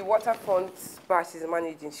okay with the waterfront bar she's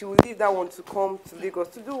managing. She will leave that one to come to Lagos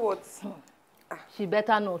to do what? She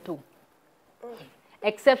better not to.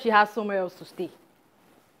 Except she has somewhere else to stay.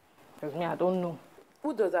 Because me, I don't know.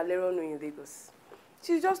 Who does Alero know in Lagos?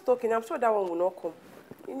 She's just talking. I'm sure that one will not come.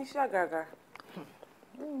 Initial gaga.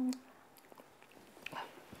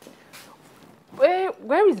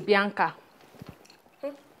 Where is Bianca?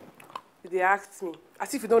 They asked me.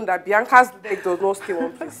 As if you don't know that Bianca's leg does not stay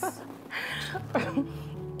one place.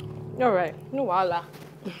 All right. No wala.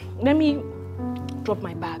 Let me drop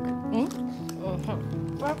my bag.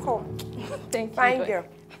 Welcome. Thank you. Fine girl.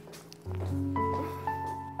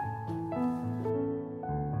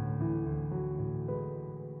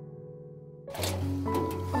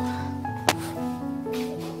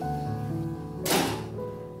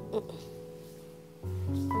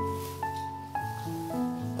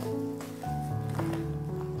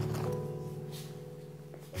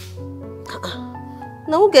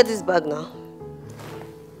 Now who get this bag now?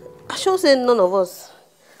 I sure say none of us.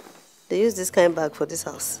 They use this kind of bag for this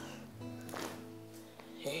house.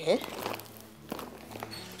 Eh?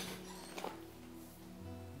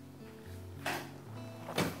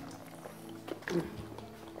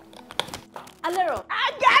 Alero.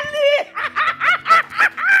 I got it!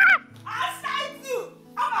 I signed you!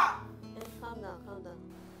 Calm down.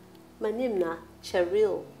 My name na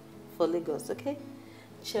Cheryl for Lagos, okay?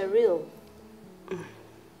 Cheryl.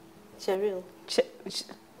 Cheryl.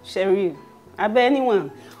 I bet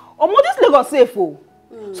anyone. This Lagos safe, oh.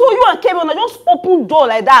 So you and Kevin just open door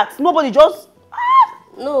like that. Nobody just.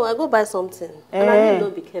 No, I go buy something. And I didn't know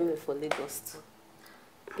became for Lagos too.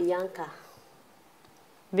 Bianca.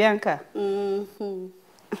 Bianca.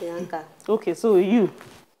 Bianca. Okay, so you,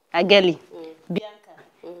 Ageli, Bianca,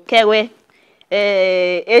 Kewe,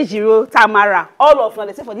 Ejiro, Tamara, all of them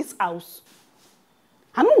they say for this house.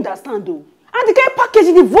 I don't understand though. And the kind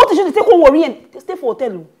package, the voltage, they take one worry and they stay for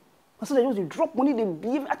hotel. So they just drop money, they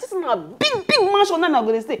behave. I just a big mansion now I'm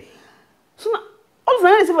gonna stay. So now all of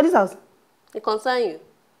them they say for this house. It concern you?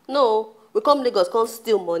 No, we come Lagos, come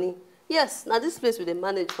steal money. Yes, now this place we dey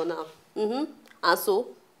manage for now. And so?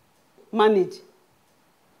 Manage.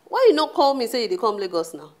 Why you not call me say you dey come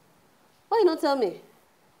Lagos now? Why you not tell me?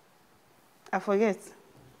 I forget.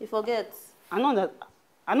 You forget? I not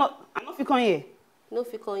fit come here. No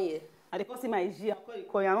fit come here. I dey see my G, I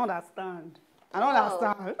don't understand. I don't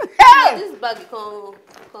understand. Hey! This bag you come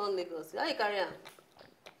Lagos. How you carry am?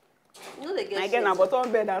 You know they get. I get na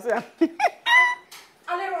bottom bed as well.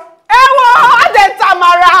 Alero. Ewo, I dey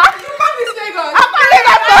Tamara. You come this Lagos. I come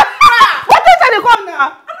Lagos. What you say they come now?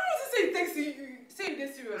 I don't know say you take say you dey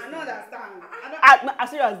serious. I don't understand. I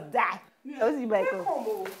serious die. I see my come.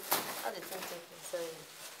 How they think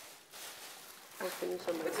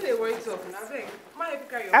concern? Wetin dey worry yourself? Abeg, ma help you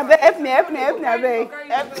carry your bag. Help me, abeg.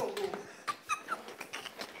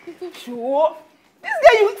 Sure. This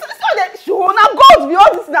guy, you saw that sure. Now God be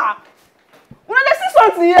all this now. When I see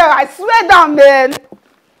something here, I swear down, man.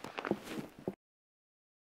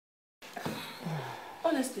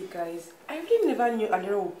 Honestly, guys, I really never knew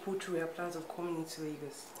Alero would pull through her plans of coming into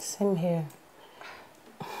Lagos. Same here.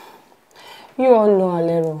 You all know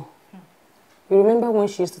Alero. You remember when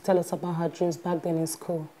she used to tell us about her dreams back then in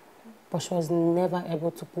school, but she was never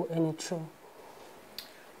able to put any through.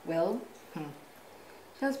 Well,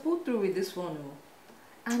 she has pulled through with this one.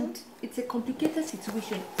 And it's a complicated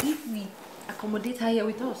situation if we accommodate her here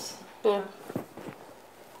with us. Yeah.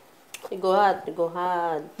 It go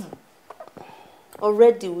hard.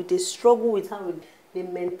 Already with the struggle with her, they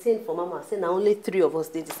maintain for Mama. Say now only 3 of us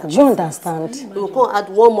did this. Do you understand? We will come add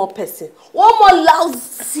one more person. One more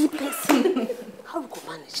lousy person. How we go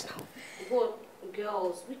manage now? But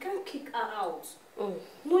girls, we can't kick her out.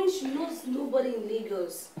 Knowing she knows nobody in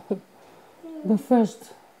Lagos. But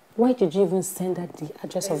first, why did you even send her the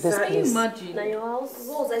address of this place? Imagine. Now your house,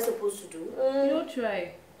 what was I supposed to do? You don't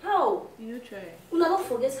try. How? You don't try. Una don't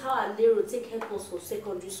forget how Alero take help us for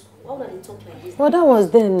secondary school. Why would they talk like this? Well, that was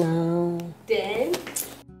then now. Then?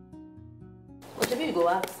 But maybe you go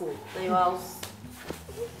ask me. Now your house.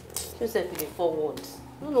 You said you dey forward.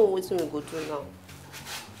 I don't know what we go do now.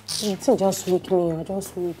 The thing just weak me, I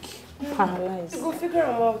just weak. Paralyzed. You go figure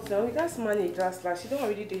them out now. We can't manage last. She don't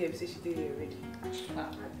already do here, say she did here already. I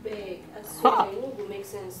beg. I swear, it won't go make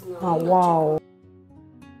sense now. Oh, wow.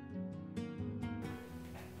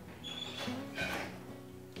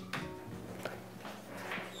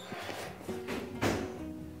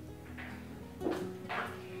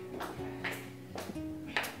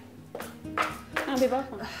 I'll be back.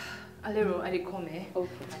 Alero, I dey come, eh? Oh,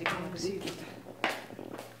 I dey come. See you later.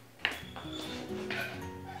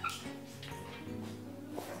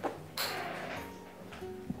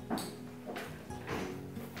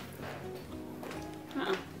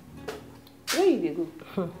 Where you dey go?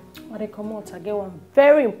 I dey come out, I get one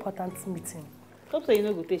very important meeting. Hope so you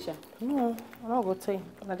no go take sha. No, I no go take.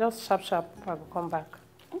 I just sharp, I go come back.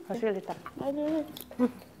 Okay. I'll see you later. I do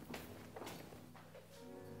it.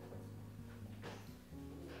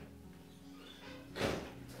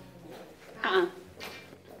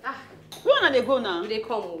 Where una dey go now? We dey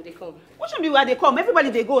come. Which one be where they come? Everybody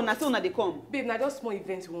they go, na say una dey come. Babe, now just small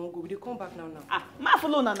events we won't go. We dey come back now. Ma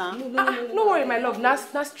follow una now. No worry, my love. Now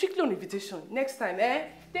strictly on invitation. Next time, eh?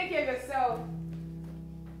 Take care of yourself.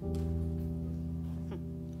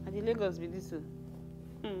 And the Lagos be this one.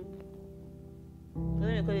 So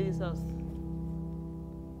let me call you this house.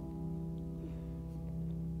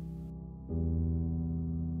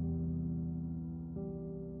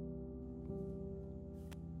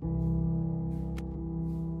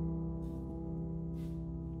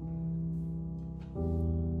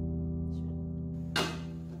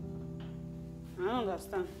 I don't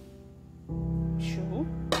understand. Sure.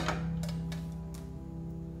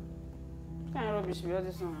 What kind of rubbish be all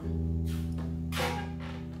this one?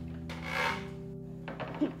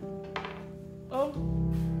 Oh.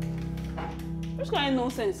 Which kind of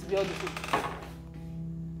nonsense be all this one?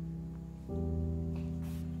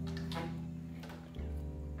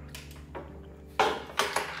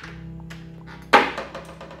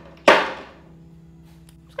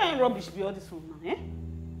 Which kind of rubbish be all this one now, eh?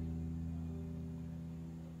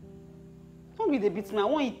 Don't be the beat me, I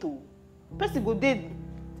want it to. Person go dead.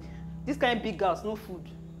 This kind of big house, no food.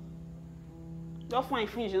 Just find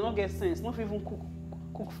finish, you don't get sense. Not even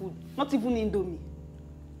cook food. Not even Indomie.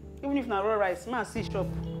 Even if na raw rice, man see shop.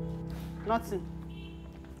 Nothing.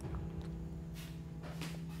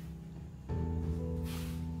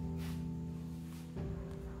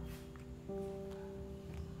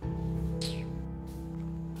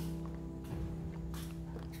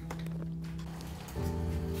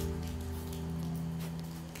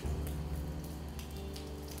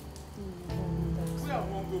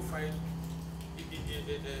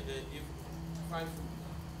 Find food.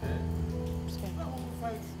 I want to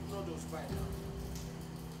find noodles right now.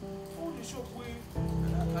 All the shop where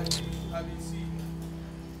I will see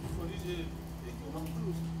for this day, they go not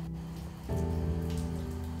close.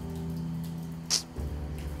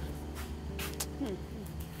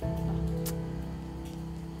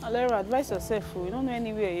 Alera, advise yourself. You don't know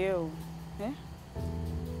anywhere here. Eh?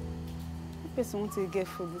 What person wants to get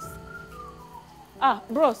for this?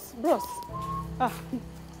 Bros.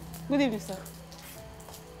 Good evening, sir.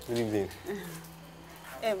 Good evening.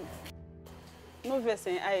 No vex,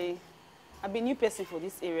 I've been new person for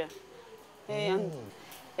this area. And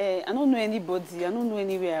I don't know anybody, I don't know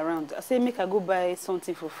anywhere around. I say make I go buy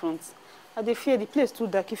something for front. I dey fear the place too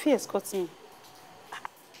dark. If you escort me.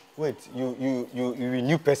 Wait, you a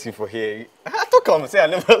new person for here. I thought come say I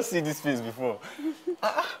never see this place before.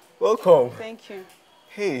 Welcome. Thank you.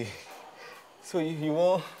 Hey, so you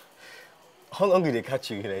want? How long did they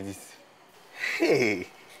catch you like this? Hey.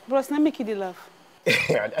 Bros, now make you dey laugh.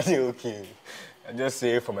 I say okay. I just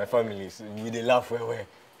say for my family, so we dey laugh well.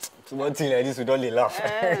 One thing like this, we don't laugh.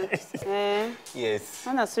 Yes.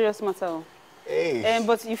 That's a serious matter. Hey.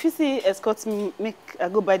 But if you see escort me, make I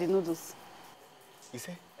go buy the noodles. You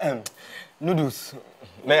say? Noodles.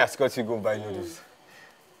 May I escort you go buy noodles?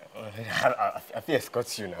 I feel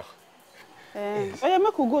escort you now. Yes. Oh yeah,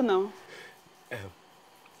 make we go now.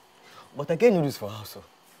 But I get noodles for house.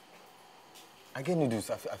 I get noodles.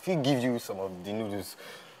 I feel give you some of the noodles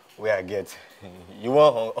where I get. You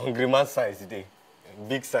want hungry man size today?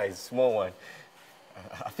 Big size, small one.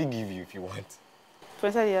 I feel give you if you want.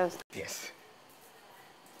 20 years. Yes.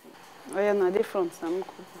 Oh yeah, no, they front. I'm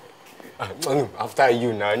cool. No, after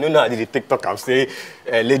you now. No, I did the TikTok. I'm saying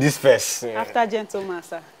ladies first. After gentleman,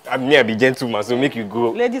 sir. I'm near be gentleman, so make you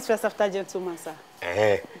go. Ladies first after gentleman, sir.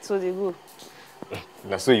 So they go.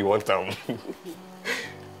 That's what you want them.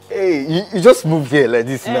 Hey, you just move here like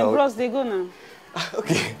this now. Bros, they go now.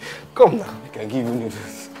 Okay, come now. I can give you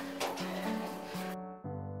noodles.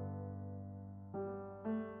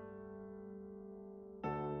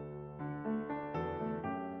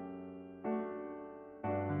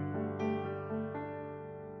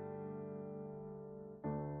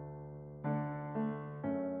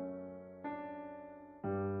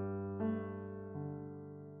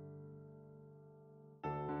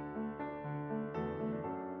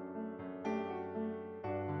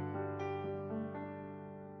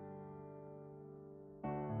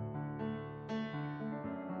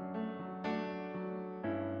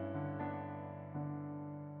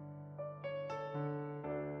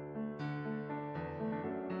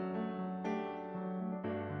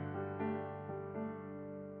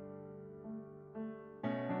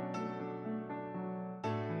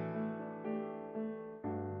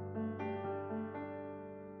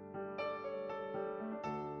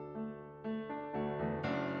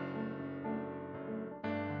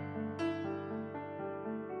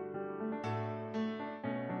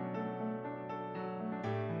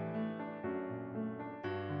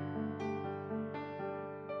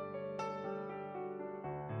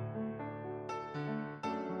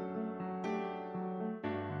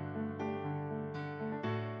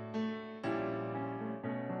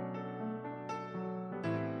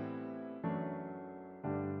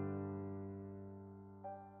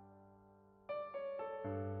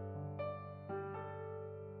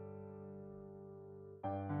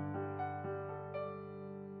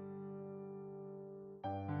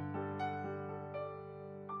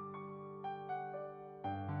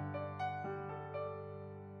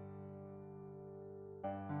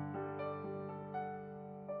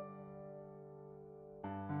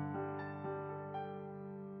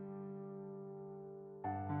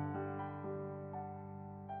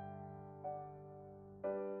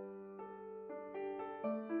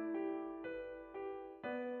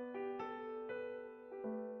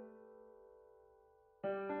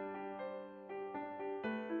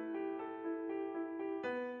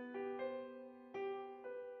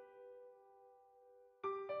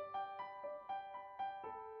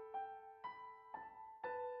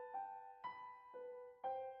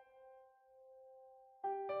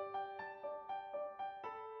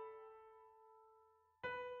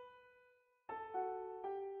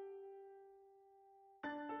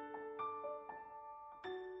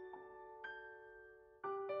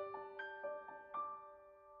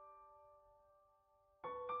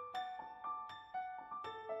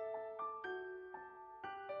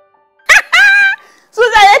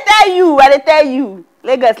 Susan, I tell you.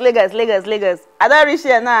 Lagos. I don't reach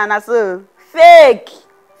here now, and so fake.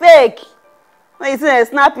 When you see a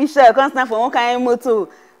snap picture, come stand for one kind of motor.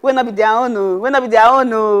 When not be their own,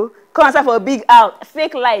 no. Come stand for a big out.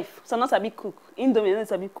 Fake life. So not a big cook. Indomie, not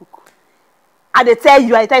a big cook. I tell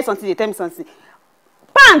you something. They tell me something.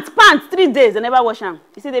 Pants. 3 days. They never wash them.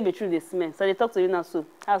 You see, they be true. They smell. So they talk to you now. So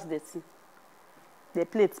how's dirty? The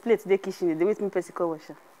plates. They kitchen. They wait me pesico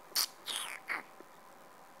washer.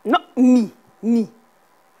 Not me.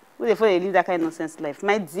 Before you live that kind of nonsense life,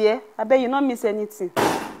 my dear, I bet you not miss anything.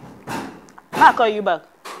 I'll call you back.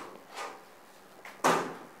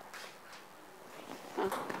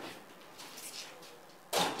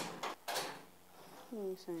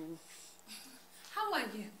 How are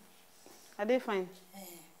you? Are they fine?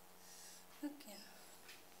 Okay.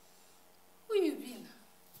 Who you been?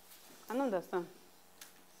 I don't understand.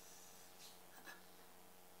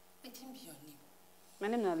 What be your name? My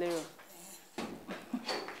name is Alero.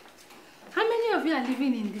 How many of you are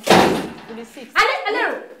living in this house? To be 6.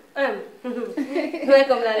 Alero!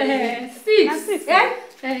 Welcome, Lali. 6.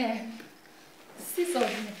 6 of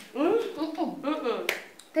you.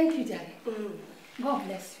 Thank you, Jerry. God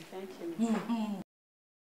bless you. Thank you.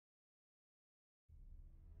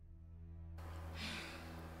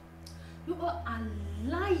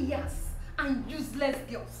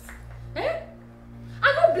 Eh?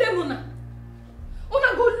 I don't blame una.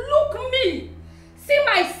 Una go look me. See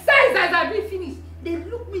my size as I be finished. They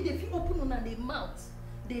look me, they feel open on their mouth.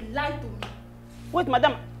 They lie to me. Wait,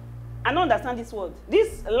 madam. I don't understand this word.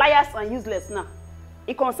 These liars and useless now.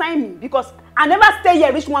 It concerns me because I never stay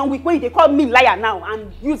here reach 1 week when they call me liar now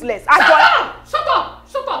and useless. Shut up! Shut up!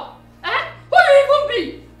 Shut up! Eh? Who you even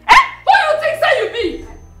be? Eh? Who you think say you be?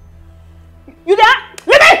 You there?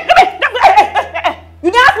 Let me. You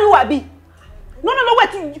dey ask me who I be? No,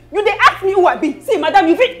 wait. You dey ask me who I be? See, madam,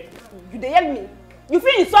 you dey help me. You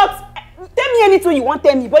feel insult? Tell me anything you want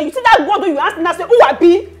tell me, but you see that word when you ask me now say who I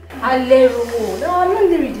be? Alero. No, I'm not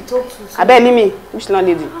ready to talk to you. I bet Mimi, which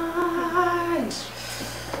landlady?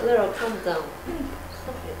 Alero, calm down.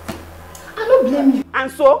 Stop it. I don't blame you.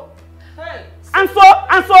 And so? Hey. And so?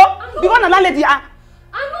 Because the landlady, I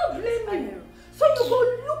don't blame you. So you go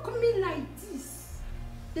look me like this.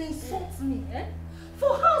 They insult me, eh?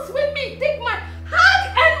 For house with me, take my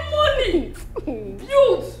hard-earned money.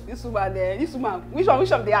 Build. This woman there, which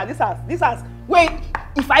one they are? This house. Wait,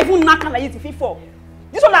 if I even knock on like this, if it fall.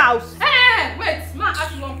 This one house. Hey, wait, ma,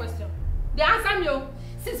 ask you one question. They answer me,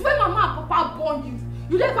 since when mama and papa born you,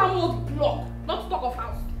 you never moved block, not to talk of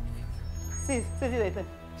house. See,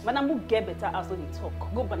 madam, who get better house when they talk?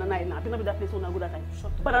 Go Banana Island. I don't know that place when I go that time. Shut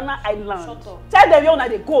up. Banana Island. Shut up. Tell them where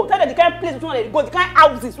they go. Tell them the kind of place where they go. The kind of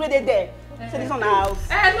houses where they there. Say this one house.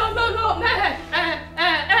 No.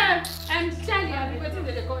 Charlie, I've been waiting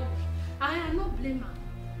till they call you. I am not blame her.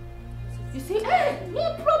 You see,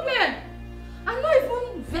 no problem. I'm not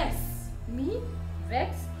even vex. Me?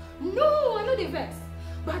 Vex? No, I know the vex.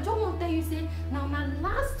 But I don't want to tell you, say, now my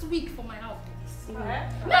last week for my house.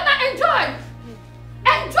 Now enjoy!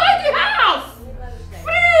 Enjoy the house!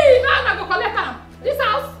 Free! Now I go collect them. This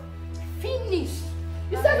house, finish.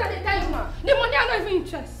 You said that the time, the money are not even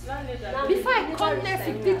interest. Before I come next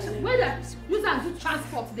week, whether use and do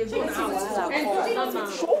transport, they go now.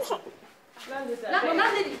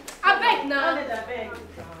 Landlady, I beg now. Landlady,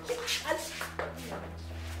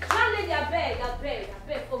 I beg.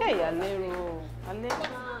 Hey, Alero.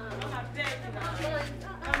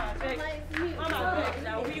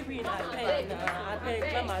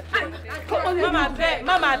 Come on,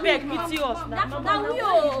 Mama beg, pity us now.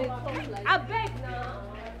 I beg now.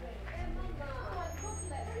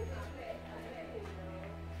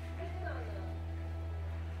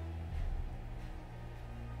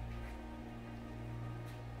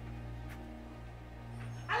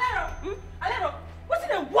 Alero, what did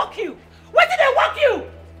they walk you? What did they walk you?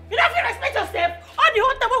 You don't feel respect yourself? All the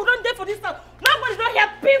whole time we don't there for this stuff. Nobody don't hear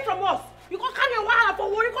pay from us. You can't carry a while for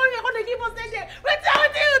worry, you're going to give us there. What's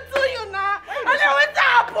happening to you now? Alero, what's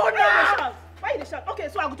happening now? Why you shout? Okay,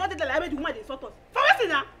 so I go try to tell you, the woman they sort us. For what's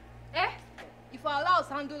now? If I allow us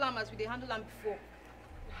handle them as we they handle them before.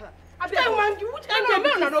 I beg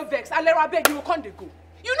you, no vex. Alero, I beg you, will come they go.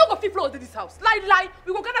 You no go fit flow to this house. Lie.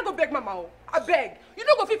 We go gonna go beg mama. I beg. You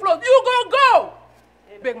no go fit flow. You go.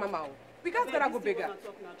 Beg mama. We can't gonna go beg her.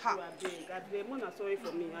 I beg. Mona sorry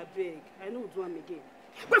for me. I beg. I know do am again.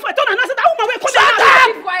 Wait for I turn and answer that woman. Wait, shut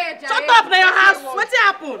up! Keep quiet, Shut up, na your house. What's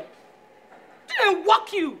happened? Didn't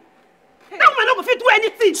walk you. That woman not go fit do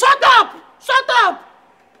anything. Shut up!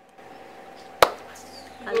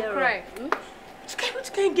 You go cry.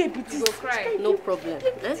 Which can't get with this? You go cry. No problem.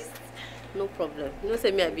 No problem. You know,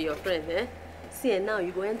 say me I be your friend, eh? See, and now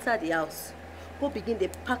you go enter the house. Go begin to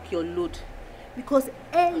pack your load. Because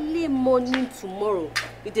early morning tomorrow,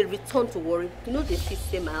 if they return to worry, you know they fit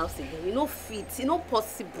stay my house again. You know fit, you know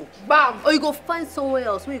possible. Bam! Or you go find somewhere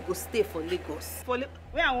else where you go stay for Lagos. Where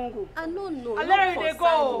I won't go? I don't know. Alero, you dey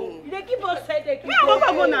go. You dey give us headache. Where I won't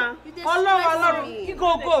go now? Alero, you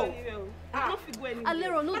go. I don't fit go anywhere.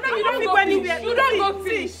 Alero, no. You don't go anywhere. You don't go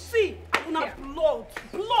finish. See, una blood.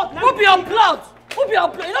 Who be your blood? You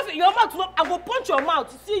know, your mouth. No, I go punch your mouth.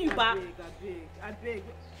 You see you back. I beg.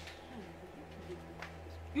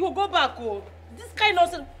 You will go back, oh. This kind of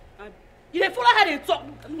nonsense. You dey follow how they talk.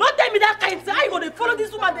 Not tell me that kind of thing. How you gonna follow this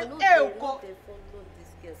woman? God.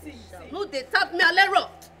 No, they tap me, Alero.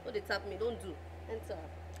 No, they tap me. Don't do. Enter.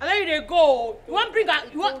 Alero, you dey go. You want bring her?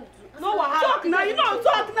 You want? No wahala. Talk now. You know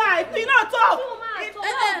talk now. You know talk.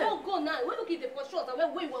 Don't go now. When you give the for short, I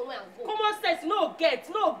went where and go. Common sense, no get.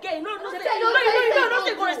 No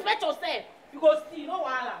say go respect yourself. You go see, no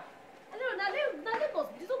wahala. Now Lagos,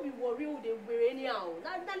 this don't be worry who they wear anyhow.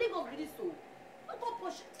 Now Lagos be this so. Don't go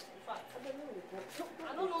push. In fact,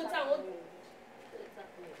 I don't know what I want.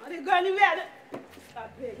 I didn't go anywhere. I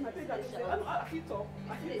beg. I feel talk.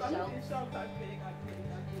 I feel shout. I beg.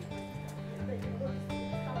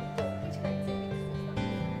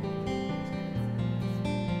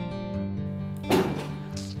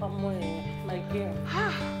 my girl.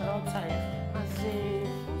 I don't tire. As in,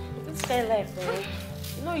 this kind of life, eh?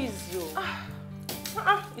 You know, easy, yo.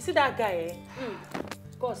 You see that guy, eh?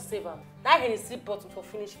 God save him. That Hennessy bottle for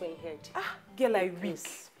finish for his head. Girl, I weak.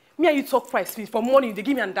 Me and you talk price fees for money, they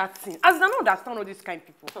give me and that thing. As I don't understand all these kind of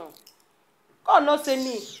people. God not say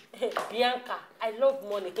me. Bianca, I love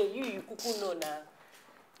money. Hey, you cuckoo know now.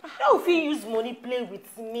 How if you use money play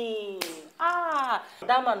with me?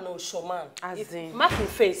 That man no show man. As in. Mark your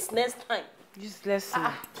face next time. Useless.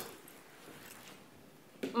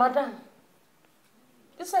 Madam,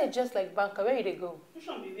 this is just like banker. Where they go? You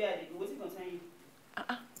shouldn't be where they go. What's it concern you?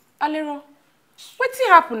 Alero, what's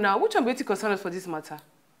happen now? Which one be concern us for this matter?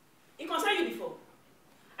 It concern you before.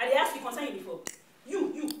 I dey ask you concern you before.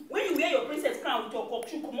 You, when you wear your princess crown with your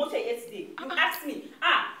cocktail commotion yesterday, you ask me,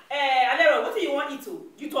 Alero, what do you want eat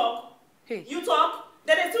to? You talk. Hey. You talk.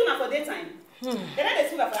 Then they still now for daytime. Then they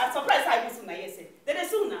still for. I'm surprised how you still now yesterday. Then they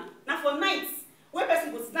still now for nights. Where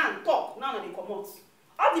person go sit down talk, now they come out.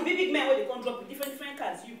 All the big men where they come drop with different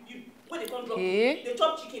cars, you where they come drop, they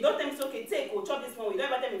chop chicken. Don't tell me say okay, take or chop this one. You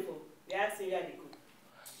don't ever tell me before. They ask you where they go.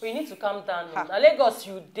 We need to calm down. Now Lagos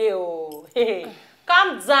you dey oh. Hey,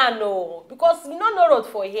 calm down oh. Because you don't know road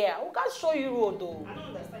for here. We can't show you road though. I don't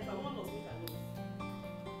understand. If I want us, we can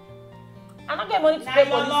know. I don't get money to pay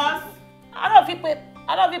police.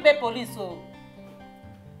 I don't pay police so.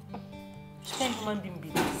 Which kind of human being be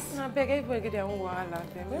this? I beg everybody get their own wahala.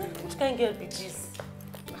 Which kind of girl be this?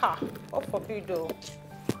 Ha! What forbid though?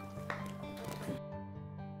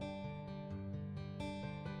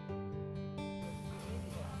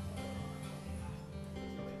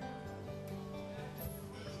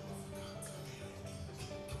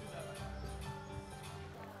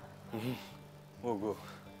 Oh, go.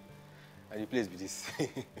 And the place be this. This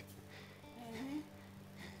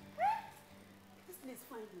place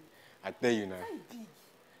fine. I tell you now.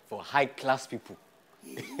 For high-class people.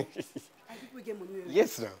 And people get money.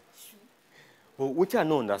 Yes, now. But what I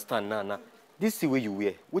don't understand now, this is the way you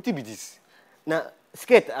wear. What be this? Now,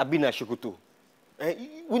 skirt I been a shokoto.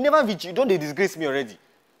 We never reach you. Don't they disgrace me already?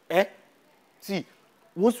 See,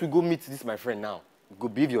 once we go meet this my friend now, go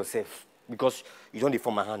behave yourself. Because you don't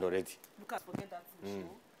deform my hand already. Lucas, forget that.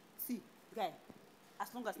 See, guy,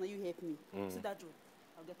 as long as now you help me, see that job,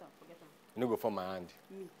 I'll get out. Forget that. You don't go form my hand.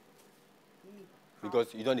 Me.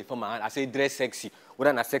 Because you don't deform my hand. I say dress sexy.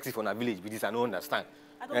 Whether not sexy for a village, but this I don't understand.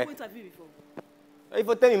 I don't go interview before. If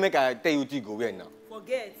you tell me, make I tell you to go where now?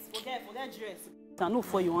 Forget dress. I know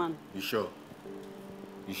for you one. You sure?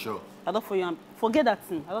 You sure? I don't for you. Forget that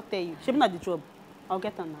thing. I don't tell you. Shape not the job. I'll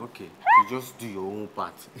get her now. Okay. You just do your own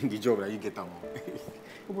part in the job that you get her on.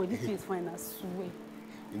 Oh boy, this is fine, I swear.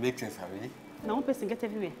 It makes sense, already? Now one person get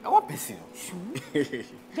everywhere. One person? Sure.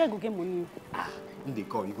 Guy go get money. If they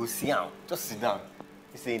come, you go sit down. Just sit down.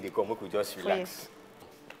 You say if they come, we could just relax.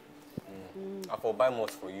 I for buy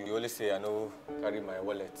most for you. You always say I know carry my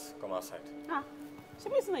wallet, come outside.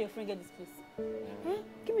 Should we see your friend get this place?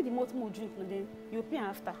 Give me the more drink and then you'll pay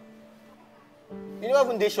after. You never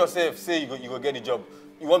even dish yourself, say you go get the job.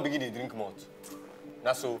 You won't begin to drink more.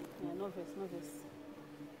 Not so. Yeah, no verse.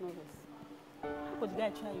 How could the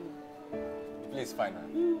guy try you? The place is fine.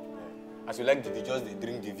 As you like they just they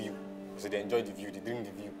drink the view. So they enjoy the view, they drink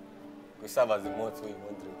the view. You serve as the malt where you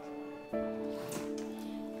want drink.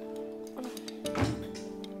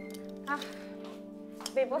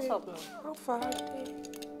 Babe, what's up now? How far?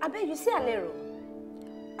 I bet you see Alero.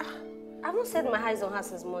 I've not set my eyes on her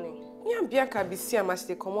since morning. Me and Bianca be see how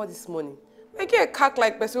they come out this morning. I get a cack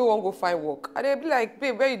like person who won't go find work. And they be like,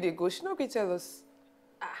 babe, where you they go? She not going to tell us.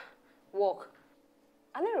 Work.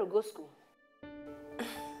 Alero go school.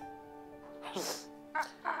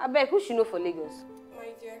 I bet who she know for Lagos? My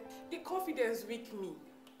dear, the confidence weak me.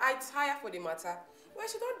 I tire for the matter. Well,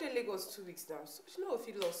 she don't do Lagos 2 weeks now, so she know if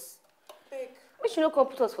he lost. Beg. We should not come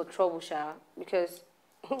put us for trouble, Sha, because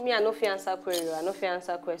me, I no fit answer query, I no fit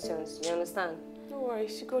answer questions. You understand? Don't worry,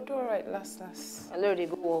 she go do all right last. I know they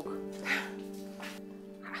go work.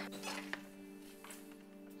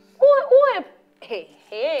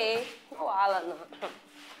 Hey, no wahala now.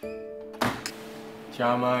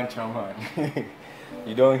 Chairman.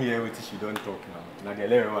 You don't hear what she don't talk now. Now the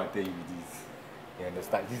Alero will tell you this. You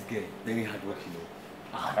understand? This girl, very hard work, you know.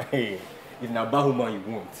 If na bad woman you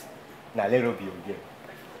want, now Alero be your girl.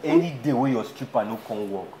 Any day when your stripper no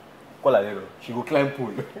come work, call Alero. She go climb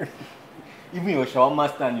pole. Even your shawarma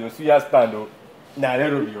stand, your suya stand, now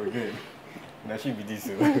Alero be your girl. Now she be this.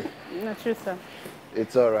 Not true, sir.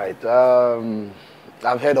 It's all right.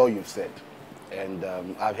 I've heard all you've said, and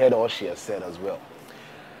I've heard all she has said as well.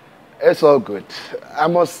 It's all good. I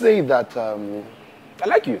must say that I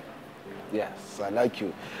like you. Yes, I like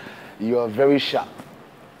you. You are very sharp.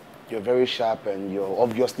 You're very sharp and you're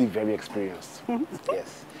obviously very experienced.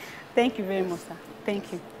 Yes. Thank you very much, sir.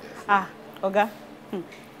 Thank you. Ah, Oga.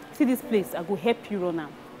 See this place, I go help you run now.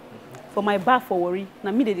 For my bar for worry, now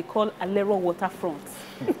me they call Alero Waterfront.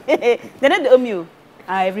 They need the owe me.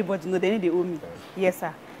 Everybody know they need the owe me. Yes,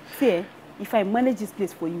 sir. See, if I manage this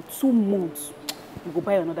place for you 2 months, you go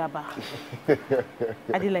buy another bar.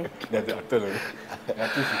 I did like.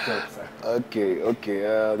 Okay.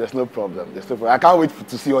 There's no problem. I can't wait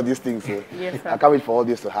to see all these things. Yes, sir. I can't wait for all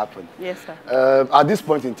this to happen. Yes, sir. At this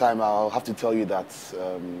point in time, I'll have to tell you that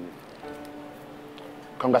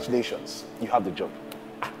congratulations, you have the job.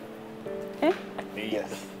 Eh?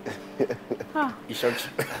 Yes. He shocked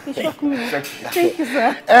me. Thank you,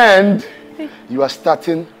 sir. And you are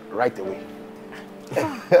starting right away.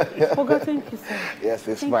 Oga, thank you, sir. Yes,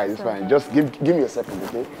 it's Thank fine. you, It's sir. fine. Just give me a second,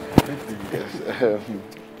 okay?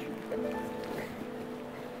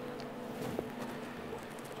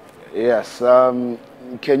 Yes. Yes.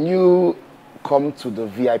 Can you come to the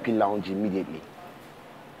VIP lounge immediately?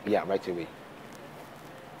 Yeah, right away.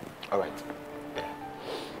 All right.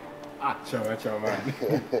 Ciao, man.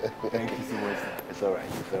 Thank you so much, sir. It's all right.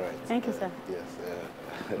 It's all right. Thank you, sir. Yes.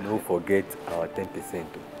 Don't forget our 10%.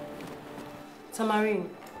 Tamarine,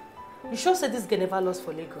 you sure said this girl never lost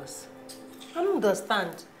for Lagos? I don't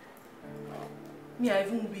understand. Me, I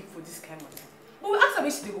even weak for this kind of thing. But we ask her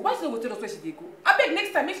where she dey go. Why she not go tell us where she dey go? I beg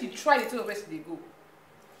next time, make she try to tell us where she dey go.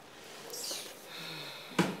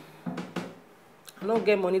 I don't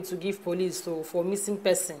get money to give police so for missing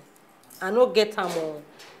person. I don't get her more.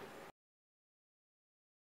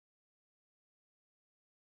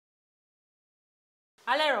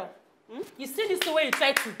 Alero, you see this the way you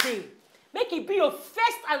try today? Make it be your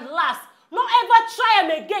first and last. Don't ever try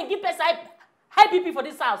him again. Give person high BP for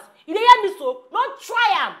this house. You dey hear me so? Don't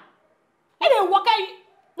try him. And then walk out.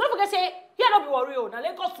 Don't forget say, here don't be worried. Now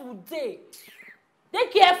let us today. Dey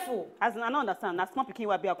careful. As in, I don't understand. That's not picking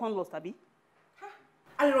what be a con lost, Abi.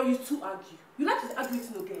 Alero, you two argue. You like to argue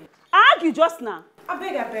with again. Argue just now. I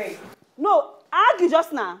beg. No, argue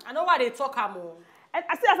just now. I know why they talk more. And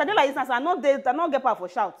I see as I dey like this now, so I not get power for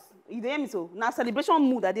shout. You dey hear me so? Now celebration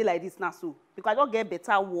mood I dey like this now so. Because I don't get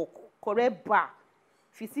better work, correct bar.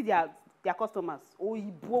 If you see their customers,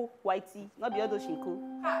 Oyibo, Whitey, not the other shinko.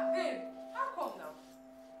 Babe, how come now?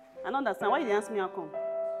 I don't understand. Why you dey ask me how come?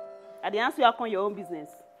 I dey answer you how come your own business.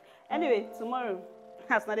 Anyway, tomorrow,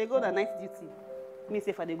 as now they go to night duty. Me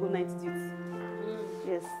say if I dey go night duty.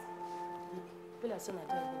 Yes. Feel like saying I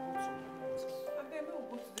don't go to. I beg, we will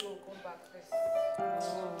go today and come back first.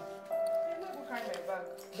 Let me carry my bag.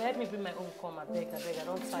 Let me bring my own come. I beg. I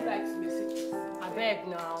don't tire. Like messages. I beg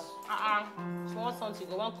now. If you want something,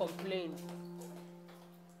 go and complain.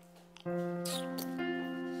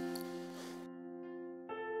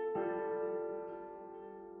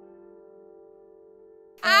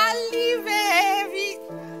 Ali baby,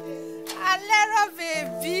 Alero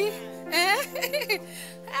baby.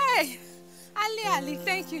 Hey, Ali,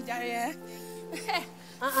 thank you, Jare.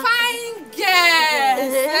 Fine girl.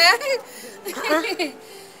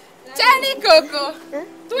 Jenny Coco,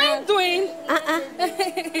 doing.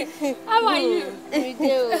 How are you? We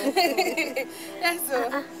do. Yes,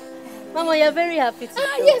 sir. Mama, you're very happy to come.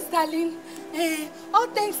 Yes, darling. All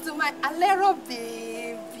thanks to my Alero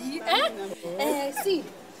baby. See,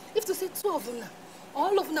 if to say 2 of them now,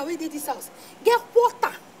 all of them wey dey this house, get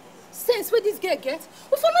water. Sense where this girl get,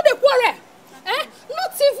 we for not the quarrel.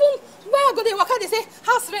 Not even where I go dey waka dey say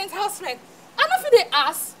house rent. I no fit dey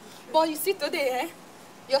ask, but you see today,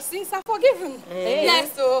 your sins are forgiven.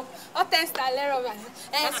 Yes, so all thanks to Alero.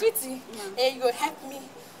 Sweetie, you go help me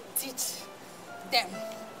teach them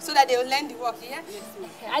so that they will learn the work. Yeah.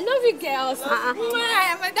 I love you, girls.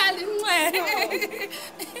 My darling.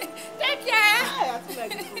 Take care.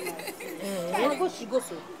 She goes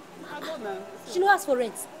so. I go now. She no ask for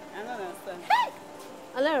rent. I don't understand. Hey!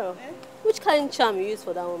 Alero, which kind of charm you use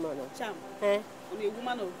for that woman? Charm? Only a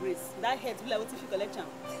woman of grace. That head will like what if you collect charm?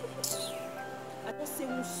 I just say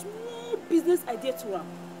one small business idea to her.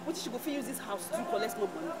 What if she go fit use this house to collect more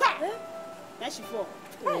money? Then she fall.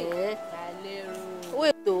 Alero.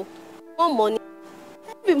 Wait though. More money.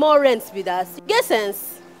 Be more rent be that. You get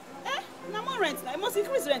sense? Now more rent. Now it must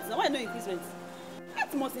increase rent. Now why no increase rent?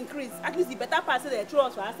 Rent must increase. At least the better part say they throw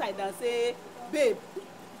us for outside and say, babe,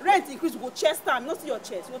 rent increase, you go chest time, not see your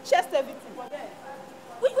chest. You go chest everything.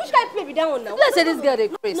 Which kind of play be that one now? Let's say this girl dey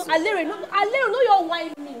crazy. No, Alero, no, your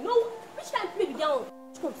wine me. No, which kind of play be that one?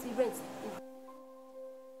 Come see rent.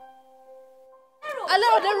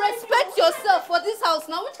 Alero, they respect yourself for this house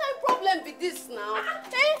now. Which kind of problem be this now?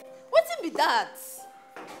 What's it be that?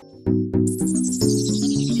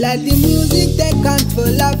 Let the music take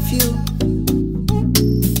control of you.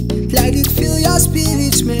 Let it fill your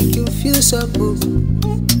spirit, make you feel so good.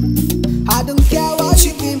 I don't care what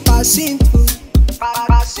you've been passing through.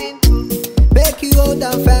 Make you hold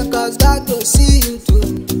and firm, cause God will see you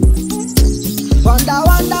through. Wonder,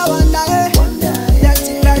 eh? Let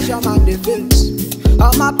the pressure man the face.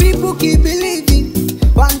 All my people keep believing.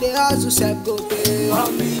 One day hustle self go pay.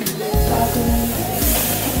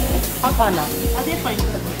 How far now? Are they fine?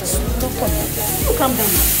 No problem. You calm down.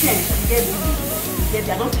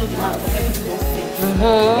 I don't feel the man for everything don't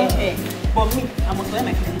say. But me, I must wear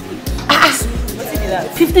my 50K. What's it that?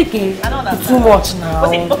 50K? I know that's too much now.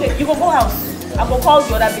 Okay, you go house. I go call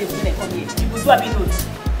the other babes when they come here. You go do a big note.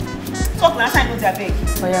 Talk last time, go to beg.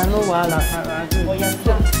 Oh yeah, no wahala. Oh yeah,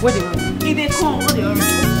 stop. Where they want? If they come, what they already?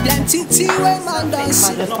 Plenty tea when man don't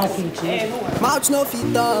see. Mouth no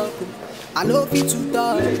fit talk. I no fit to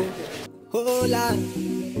talk. Oh la.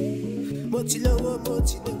 Motilowo.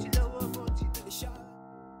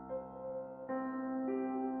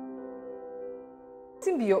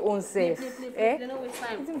 It be your own self. Eh?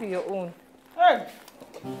 It be your own. Hey.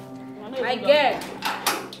 My girl.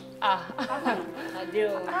 I do.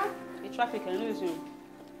 The traffic, I lose you.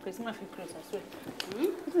 Because my feet close, I swear.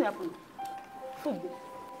 What's happening? Food.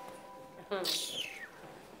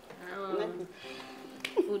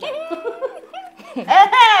 Food.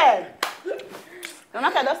 Hey! You're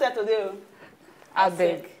not just said today. I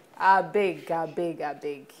beg.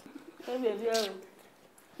 Hey, baby.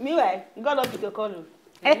 Meanwhile, God don't pick your call.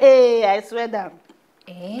 Hey, I swear down.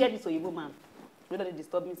 Get this Oyibo man. You don't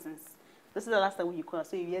disturb me since. This is the last time when you call,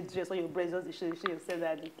 so you wear dress or your breast just show yourself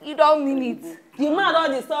that. You don't mean it. The man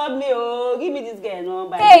don't disturb me. Oh, give me this girl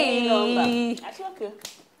number. Hey. Give me number. I said okay.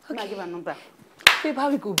 I give her number. Babe, how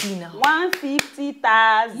we go be now?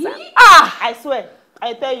 150,000. I swear.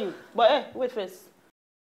 I tell you. But hey, wait first.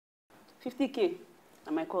 50K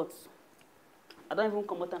at my court. I don't even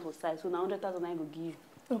come out for size, so now 100,000 I go give you.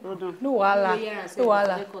 Hold on. No wahala. No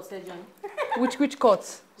wahala. Which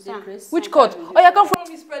court? Which court? Oh, you come follow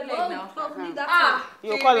me spread leg now.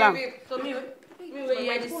 You call am. So me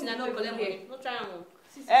hear this thing, I no collect money. No try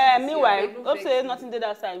am. Meanwhile, hope say nothing did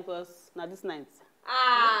outside because now this night.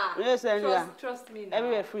 Trust me now.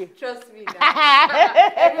 Everywhere free. Trust me now.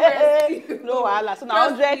 Everywhere free. No wahala. So now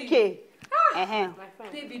 100K.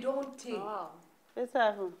 Baby, don't take. Let's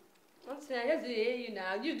have him. I just hear you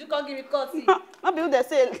now. You can't give me courtesy. Not people they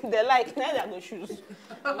say they like, now they go shoes.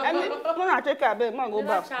 I mean, when I take care of it, man go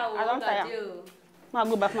back. I don't tire. Man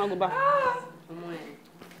go back. I'm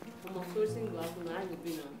forcing you out now. I will be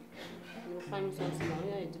now. You will find me something now.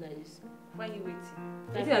 Why you do like this? Why you waiting?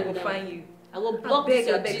 I think I will find you. I will block this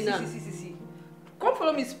your beg. Gina. See. Come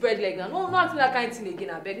follow me spread leg now. No, not that kind of thing again.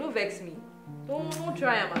 I beg. No vex me. Don't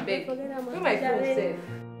try am. I beg. Where my phone safe?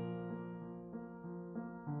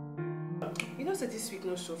 You know, say this week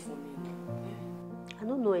no show for me. I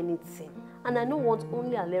don't know anything. And I don't want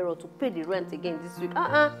only Alero to pay the rent again this week.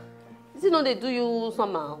 Is it not they do you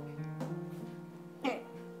somehow?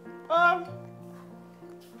 I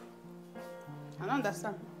don't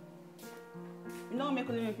understand. You know make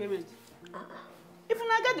only payment. If you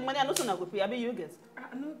not get the money, I know soon I go pay. I be you get.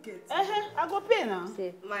 I no get. I go pay now.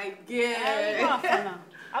 My girl.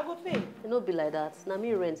 I go pay. It no be like that. Now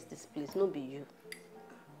me rent this place, no be you.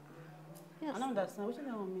 Yes. I don't understand. What do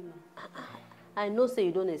you want me now? I know say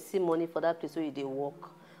you don't see money for that place where you dey work.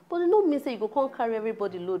 But it no mean say you go come carry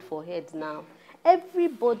everybody load for head now.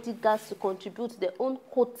 Everybody got to contribute their own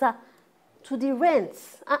quota to the rent.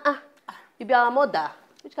 You be our mother.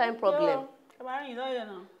 Which kind of problem? You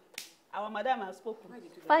know. Our madam has spoken.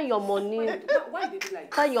 Find your money. Why did you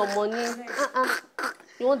like? Find your money.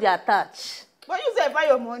 You want the attach. But you say find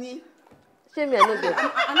your money. Shame me, I know get.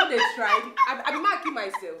 I know they tried. I be marking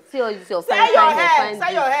myself. See all this your fine hair.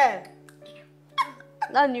 Say your hair.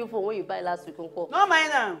 That new phone when you buy last week, uncle. No mind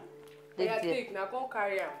now. Yeah, take now. Come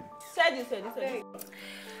carry am. Say this.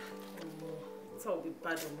 It's all be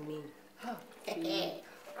bad on me.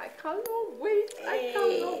 I cannot wait. I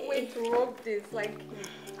cannot wait to rub this. Like,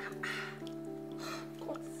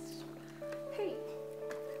 hey.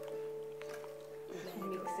 Let me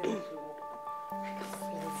mix it.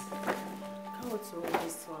 Come on to rub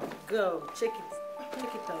this one. Girl, check it.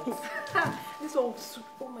 Check it out. This one,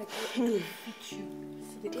 oh my god, it will fit you.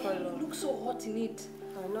 See the color. You look so hot in it.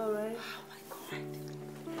 I know, right? Oh my god.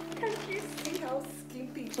 Can you see how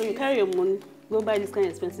skimpy? So you carry your money, go buy this kind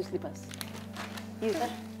of expensive slippers. You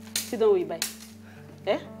sit down where you buy.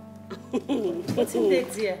 Eh? What's in there,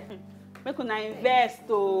 dear? Make una invest,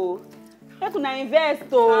 oh. Make una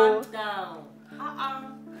invest, oh. Calm down.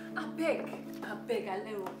 I beg,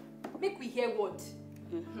 Alero. Make we hear what?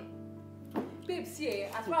 Babes, here,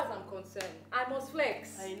 as far as I'm concerned, I must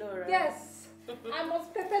flex. I know, right? Yes. I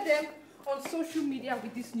must pepper them on social media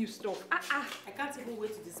with this new stuff. I can't even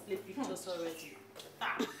wait to display pictures already.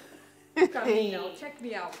 Look at me now. Check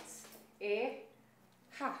me out. Eh?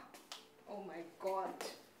 Ha. Oh my God.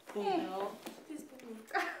 No.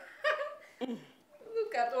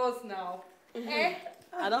 Look at us now. Eh?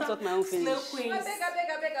 I don't talk my own finish. Slow queens.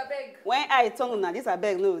 I beg. When I told una this, I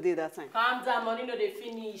beg no day that time. Calm down, money no dey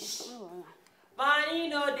finish. Money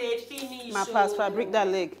no dey finish. My pass fabric that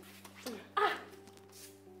leg.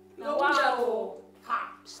 No wow.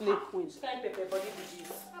 Ha. Sleep queen. Kind pepper body be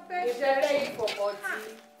this. I beg Jerry for body.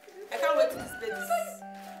 I can't wait to display this.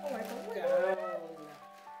 Oh my God. Girl.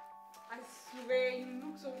 I swear you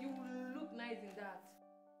look nice in that.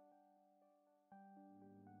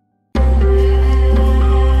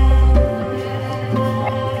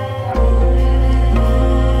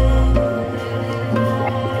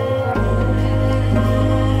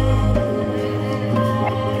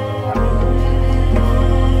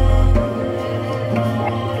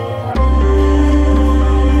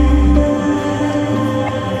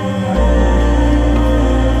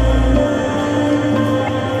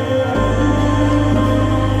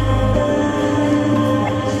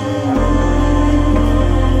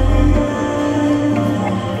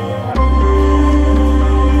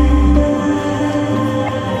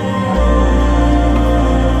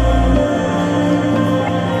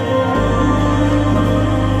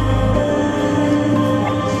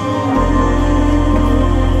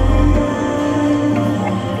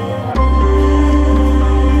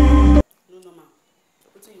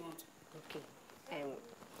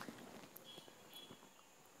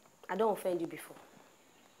 I don't offend you before.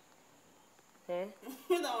 Eh?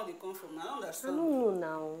 Where that one dey come from? I don't I understand. don't know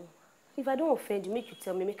now. If I don't offend you, make you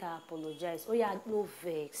tell me, make I apologize. Oh yeah, no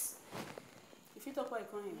vex. If you talk why you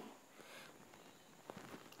come here.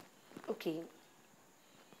 Okay.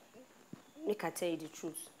 Make I tell you the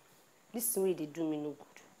truth. This way they do me no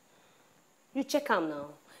good. You check am now.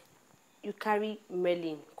 You carry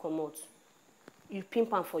Merlin come out. You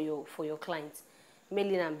pimp am for your clients,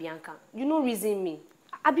 Merlin and Bianca. You no reason me.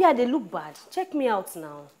 Abia, they look bad. Check me out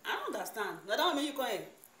now. I don't understand. Now that one make you come here.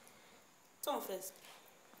 Turn first.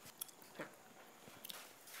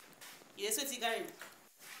 Yes, what you carry?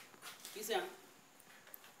 You see,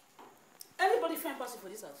 anybody find person for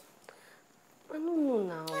this house? I don't know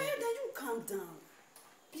now. Then you calm down.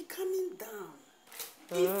 Be calming down.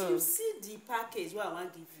 If you see the package what I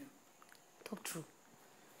want to give you. Talk true.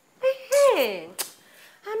 Hey,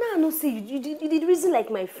 I know say you did reason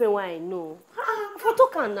like my friend what I know. For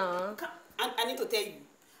talk now. I need to tell you.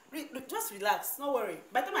 Just relax. Don't worry.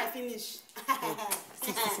 By the time I finish.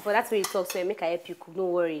 See, for that way you talk, so make I help you cook.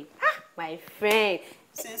 Don't worry. My friend.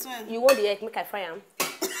 Since when? You want the egg? Make I fry am.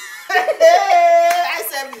 I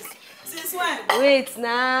service. Since when? Wait,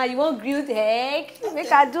 nah. You want grilled egg? Okay.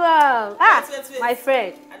 Make I do am. Wait. My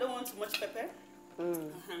friend. I don't want too much pepper.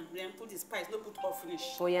 Then put the spice. Don't put all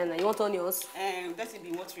finish. Oh yeah, nah. You want onions? Let it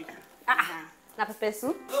be watery. Na pepper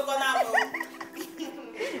soup? No, go now.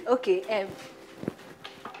 Okay.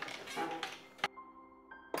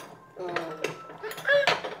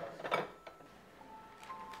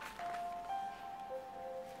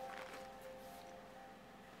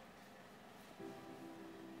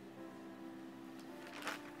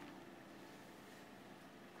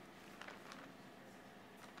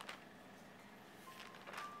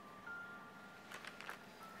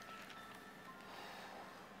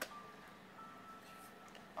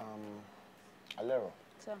 Alero.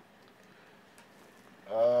 Sir.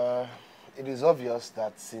 It is obvious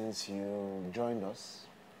that since you joined us,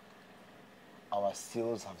 our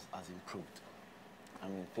skills has improved. I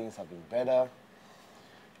mean, things have been better.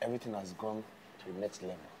 Everything has gone to the next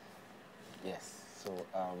level. Yes, so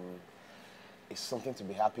it's something to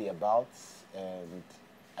be happy about, and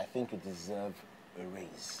I think you deserve a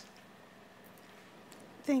raise.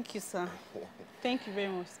 Thank you, sir. Thank you very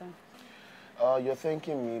much, sir. You're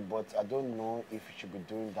thanking me, but I don't know if you should be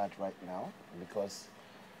doing that right now because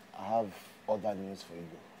I have other news for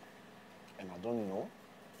you. And I don't know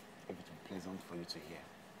if it will be pleasant for you to hear.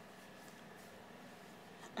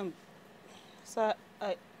 Sir,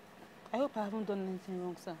 I hope I haven't done anything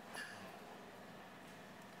wrong, sir.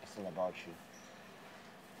 It's all about you.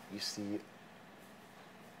 You see,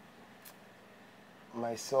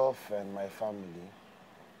 myself and my family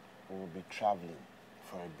will be traveling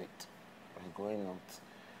for a bit. We're going out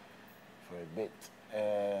for a bit,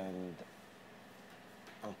 and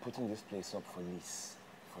I'm putting this place up for lease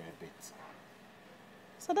for a bit.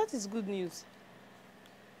 So that is good news.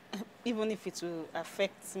 Even if it will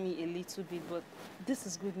affect me a little bit, but this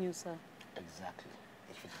is good news, sir. Exactly.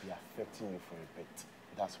 It should be affecting you for a bit.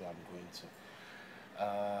 That's where I'm going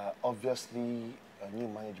to. Obviously, a new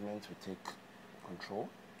management will take control,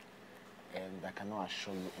 and I cannot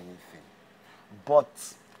assure you anything.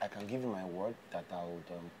 But I can give you my word that I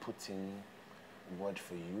would put in word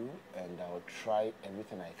for you, and I will try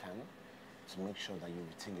everything I can to make sure that you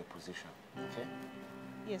retain your position. Okay?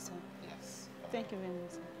 Yes, sir. Yes. Thank you very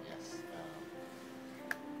much, sir. Yes.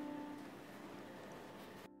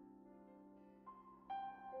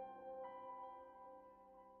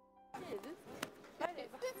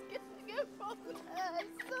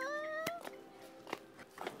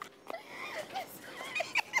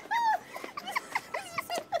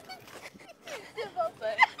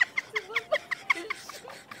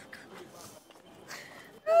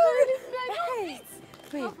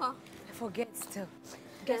 Babe, I forget still.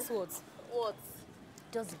 Guess what? What?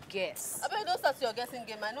 Just guess. I bet don't start your guessing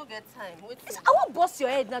game. I don't get time. Wait. I won't bust your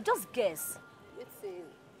head now. Just guess. Wait.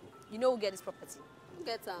 You know who get this property? Who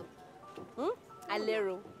get time?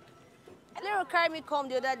 Alero. Alero carry me come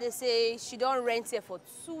the other day, say she don't rent here for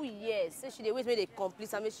 2 years. Say she dey wait when they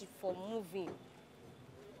complete and make she for moving.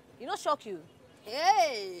 You know shock you?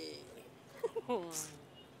 Hey!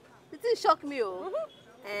 It didn't shock me, oh.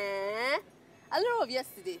 Alero of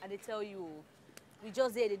yesterday. I dey tell you, we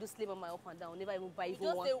just there, they do slave on my up and down. Never even buy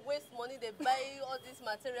even one. They waste money, they buy all these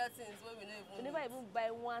material things where we don't even never even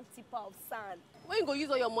buy one tipper of sand. When you go use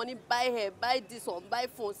all your money, buy hair, buy this one, buy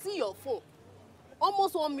phone. See your phone.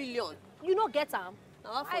 Almost 1 million. You don't get them.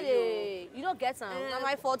 Now for you. You don't get them. Now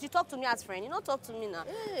my fault. You talk to me as friend. You don't talk to me now.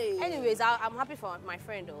 Hey. Anyways, I'm happy for my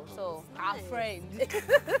friend though. So our friend.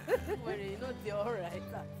 Don't worry, you know they're all right.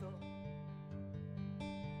 That's all.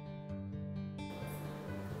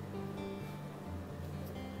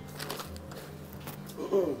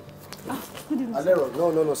 Alero,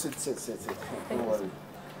 no, sit. Don't worry.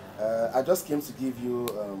 I just came to give you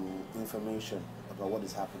information about what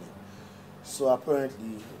is happening. So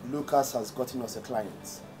apparently, Lucas has gotten us a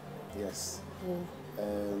client. Yes.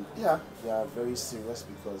 Yeah, they are very serious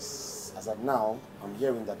because as of now, I'm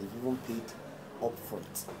hearing that they've even paid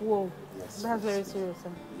upfront. Whoa. Yes. That's very serious,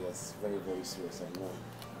 sir. Yes, very, very serious, I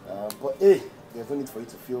know. But hey, there's no need for you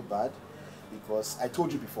to feel bad because I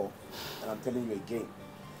told you before, and I'm telling you again,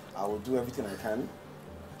 I will do everything I can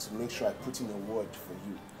to make sure I put in a word for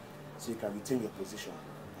you so you can retain your position.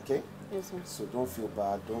 Okay? Yes, sir. So don't feel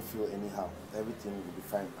bad, don't feel anyhow. Everything will be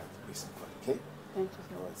fine by the grace of God, okay? Thank you,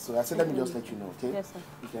 sir. All right. So I said, let me just let you know, okay? Yes, sir.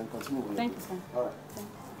 You can continue with Thank your you, business. sir. All right. Thank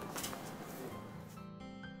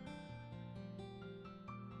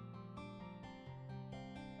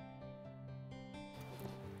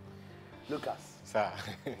you. Lucas. Sir.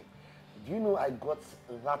 Do you know I got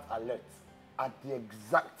that alert at the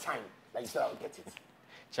exact time that you said I would get it?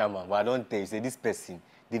 Chairman, but I don't tell you, say this person,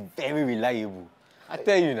 they're very reliable. I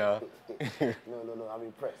tell you now. No, I'm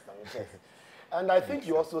impressed. And I think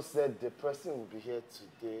you also said the person will be here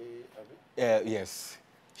today. Yes.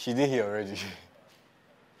 She did here already.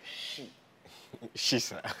 She? She,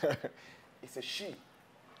 sir. It's a she.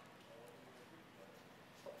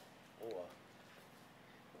 Oh, wow.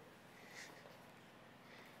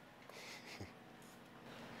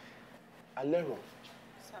 Alero.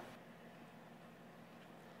 Sir.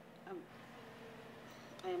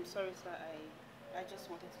 I am sorry, sir. I just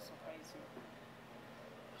wanted to surprise you.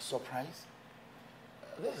 Surprise?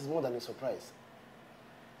 This is more than a surprise.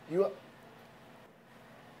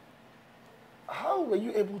 How were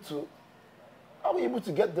you able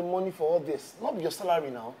to get the money for all this? Not your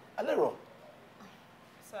salary now. Alero.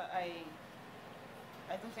 Sir, I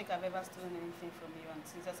don't think I've ever stolen anything from you, and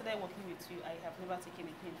since I started working with you, I have never taken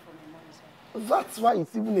a penny from your money, sir. That's why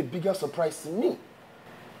it's even a bigger surprise to me.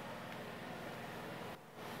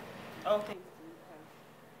 All thanks to Lucas.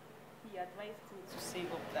 He advised me to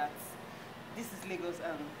save up that this is Lagos,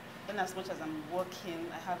 and as much as I'm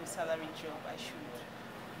working, I have a salary job, I should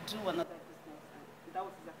do another business, and that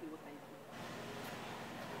was exactly what I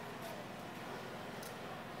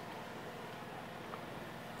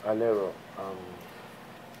did. Alero,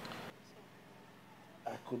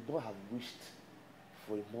 I could not have wished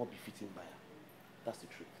for a more befitting buyer. That's the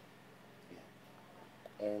truth.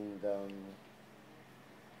 Yeah. And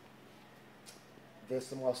there's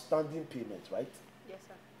some outstanding payments, right? Yes,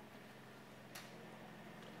 sir.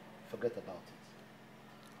 Forget about it.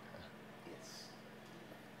 Yes.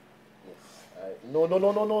 No.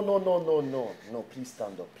 Please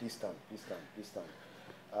stand up. Please stand.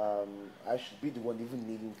 I should be the one even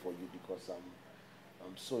kneeling for you because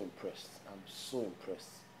I'm so impressed.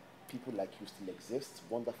 People like you still exist.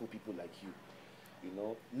 Wonderful people like you. You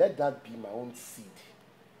know, let that be my own seed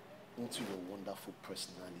into your wonderful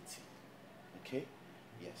personality. Okay?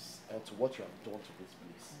 Yes. And to what you have done to this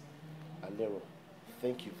place. Alero,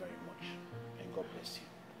 thank you very much. And God bless you.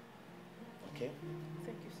 Okay?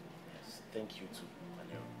 Thank you, sir. Yes. Thank you too,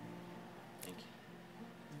 Alero. Thank you.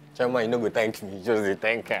 Chairman, you no go thank me, just the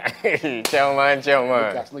thank her. Chairman.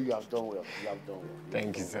 Okay, no, you have done well. You have done well.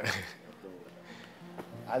 Thank you, sir.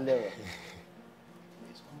 Alero.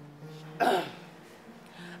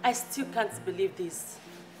 I still can't believe this.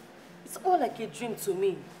 It's all like a dream to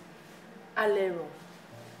me. Alero.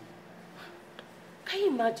 Can you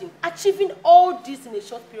imagine achieving all this in a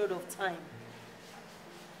short period of time?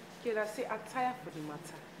 Yeah, I say I'm tired for the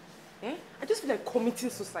matter. Eh? I just feel like committing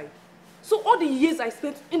suicide. So all the years I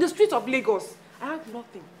spent in the streets of Lagos, I have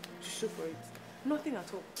nothing to show for it. Nothing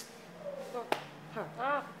at all.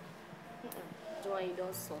 Joanne, you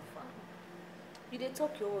don't suffer. You dey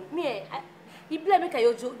talk your own. Me, you be like make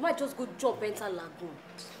I might just go jump enter lagoon.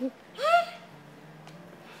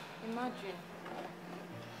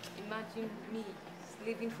 Imagine me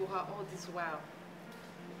slaving for her all this while.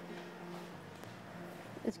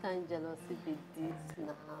 Which kind of jealousy be this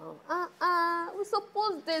now? We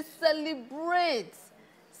suppose they celebrate.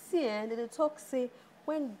 See, they talk say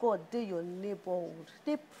when God dey your neighborhood,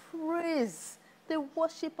 they praise, they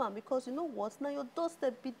worship him because you know what? Now your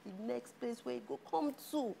doorstep be the next place where you go come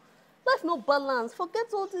to. Life no balance.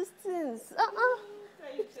 Forget all these things.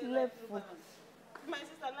 Level. My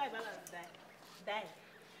sister, life balance die.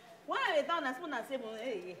 Why are they down as soon as say,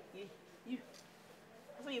 hey, you.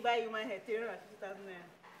 So you buy human hair, 350,000 naira.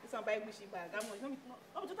 This one buy Gucci bag. How much?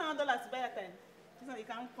 Up to $200 to buy that time. This one you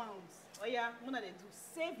can't pounds. Oh yeah, what they do?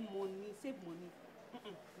 Save money.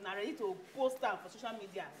 Now ready to post them for social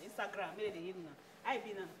media, Instagram, maybe they now. I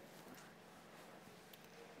be now.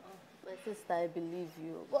 My sister, I believe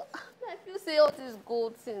you. But if you say all these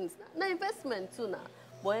gold things, now investment too now.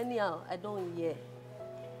 But anyhow, I don't hear.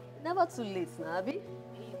 Never too late now, Abby.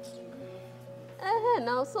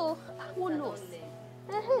 Now, so who knows?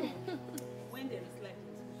 When there is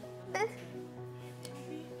life.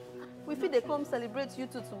 We feel they come celebrate you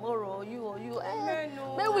two tomorrow, or you.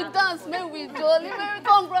 May we dance, may we jolly, may we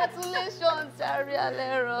congratulations, Charlie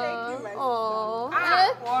Alero. Thank you, my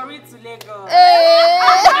sister. Worry to Lagos.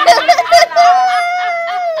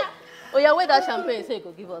 Oh yeah, where that champagne say you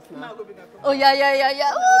go give us now? Oh yeah.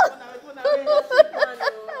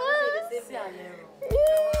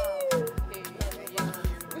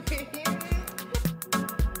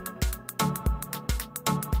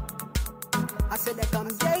 I said there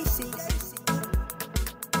comes JC. It's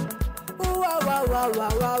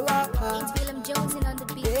Willem Jones on the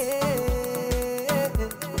beat.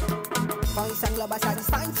 Points and global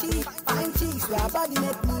satisfying fine cheeks. Where her body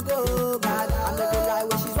make me go bad. I'm not gonna lie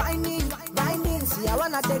when she's whining. See, I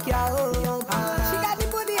wanna take you home. She got the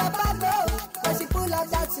booty up and low. When she pull up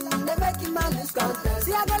that thing, they make him man lose control.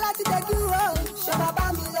 See, I go like to take you home. Show my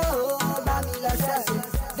Bamilo, sassy.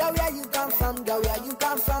 Girl, where you come from, the way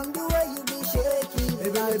you be shaking.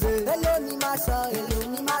 Hello, ni maso,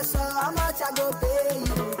 how much I go pay you?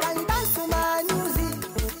 Can you dance to my music?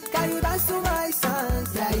 Can you dance to my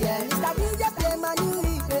songs? Yeah. Mr. DJ play my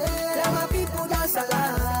music. Tell my people dance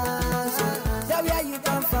along. Girl, where you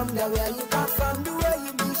come from, the way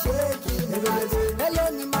you be shaking. Hello,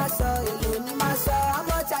 ni maso, how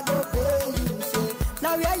much I go pay you?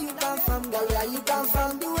 Now where you come from, the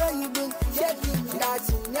way you been shaking.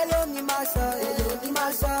 Hello, ni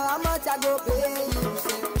maso, how much I go pay you?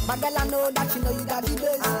 But girl, I know that you know you got the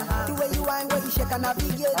best. The way you whine, way you shake and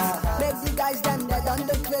navigate. Make the guys them dead on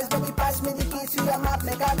the place. Baby, pass me the keys to your map,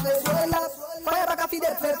 make a place. Roll up, fire back a feed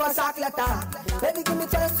it, play for sack letter. Baby, give me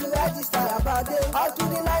chance to register about it. All through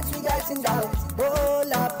the night, we getting down.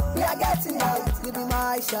 Roll up, we are getting down. You be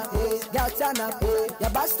my shot, girl, turn up. Your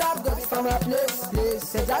bus stop, go from a place.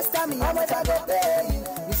 Say just tell me how much I go pay you.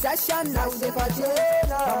 Session now, they for jail.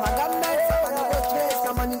 From a government, from a go trace.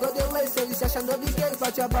 Come on, you go the way, so the session don't be cake.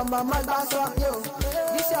 But your bum must last from you.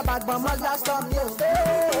 This your bad bum must last from you.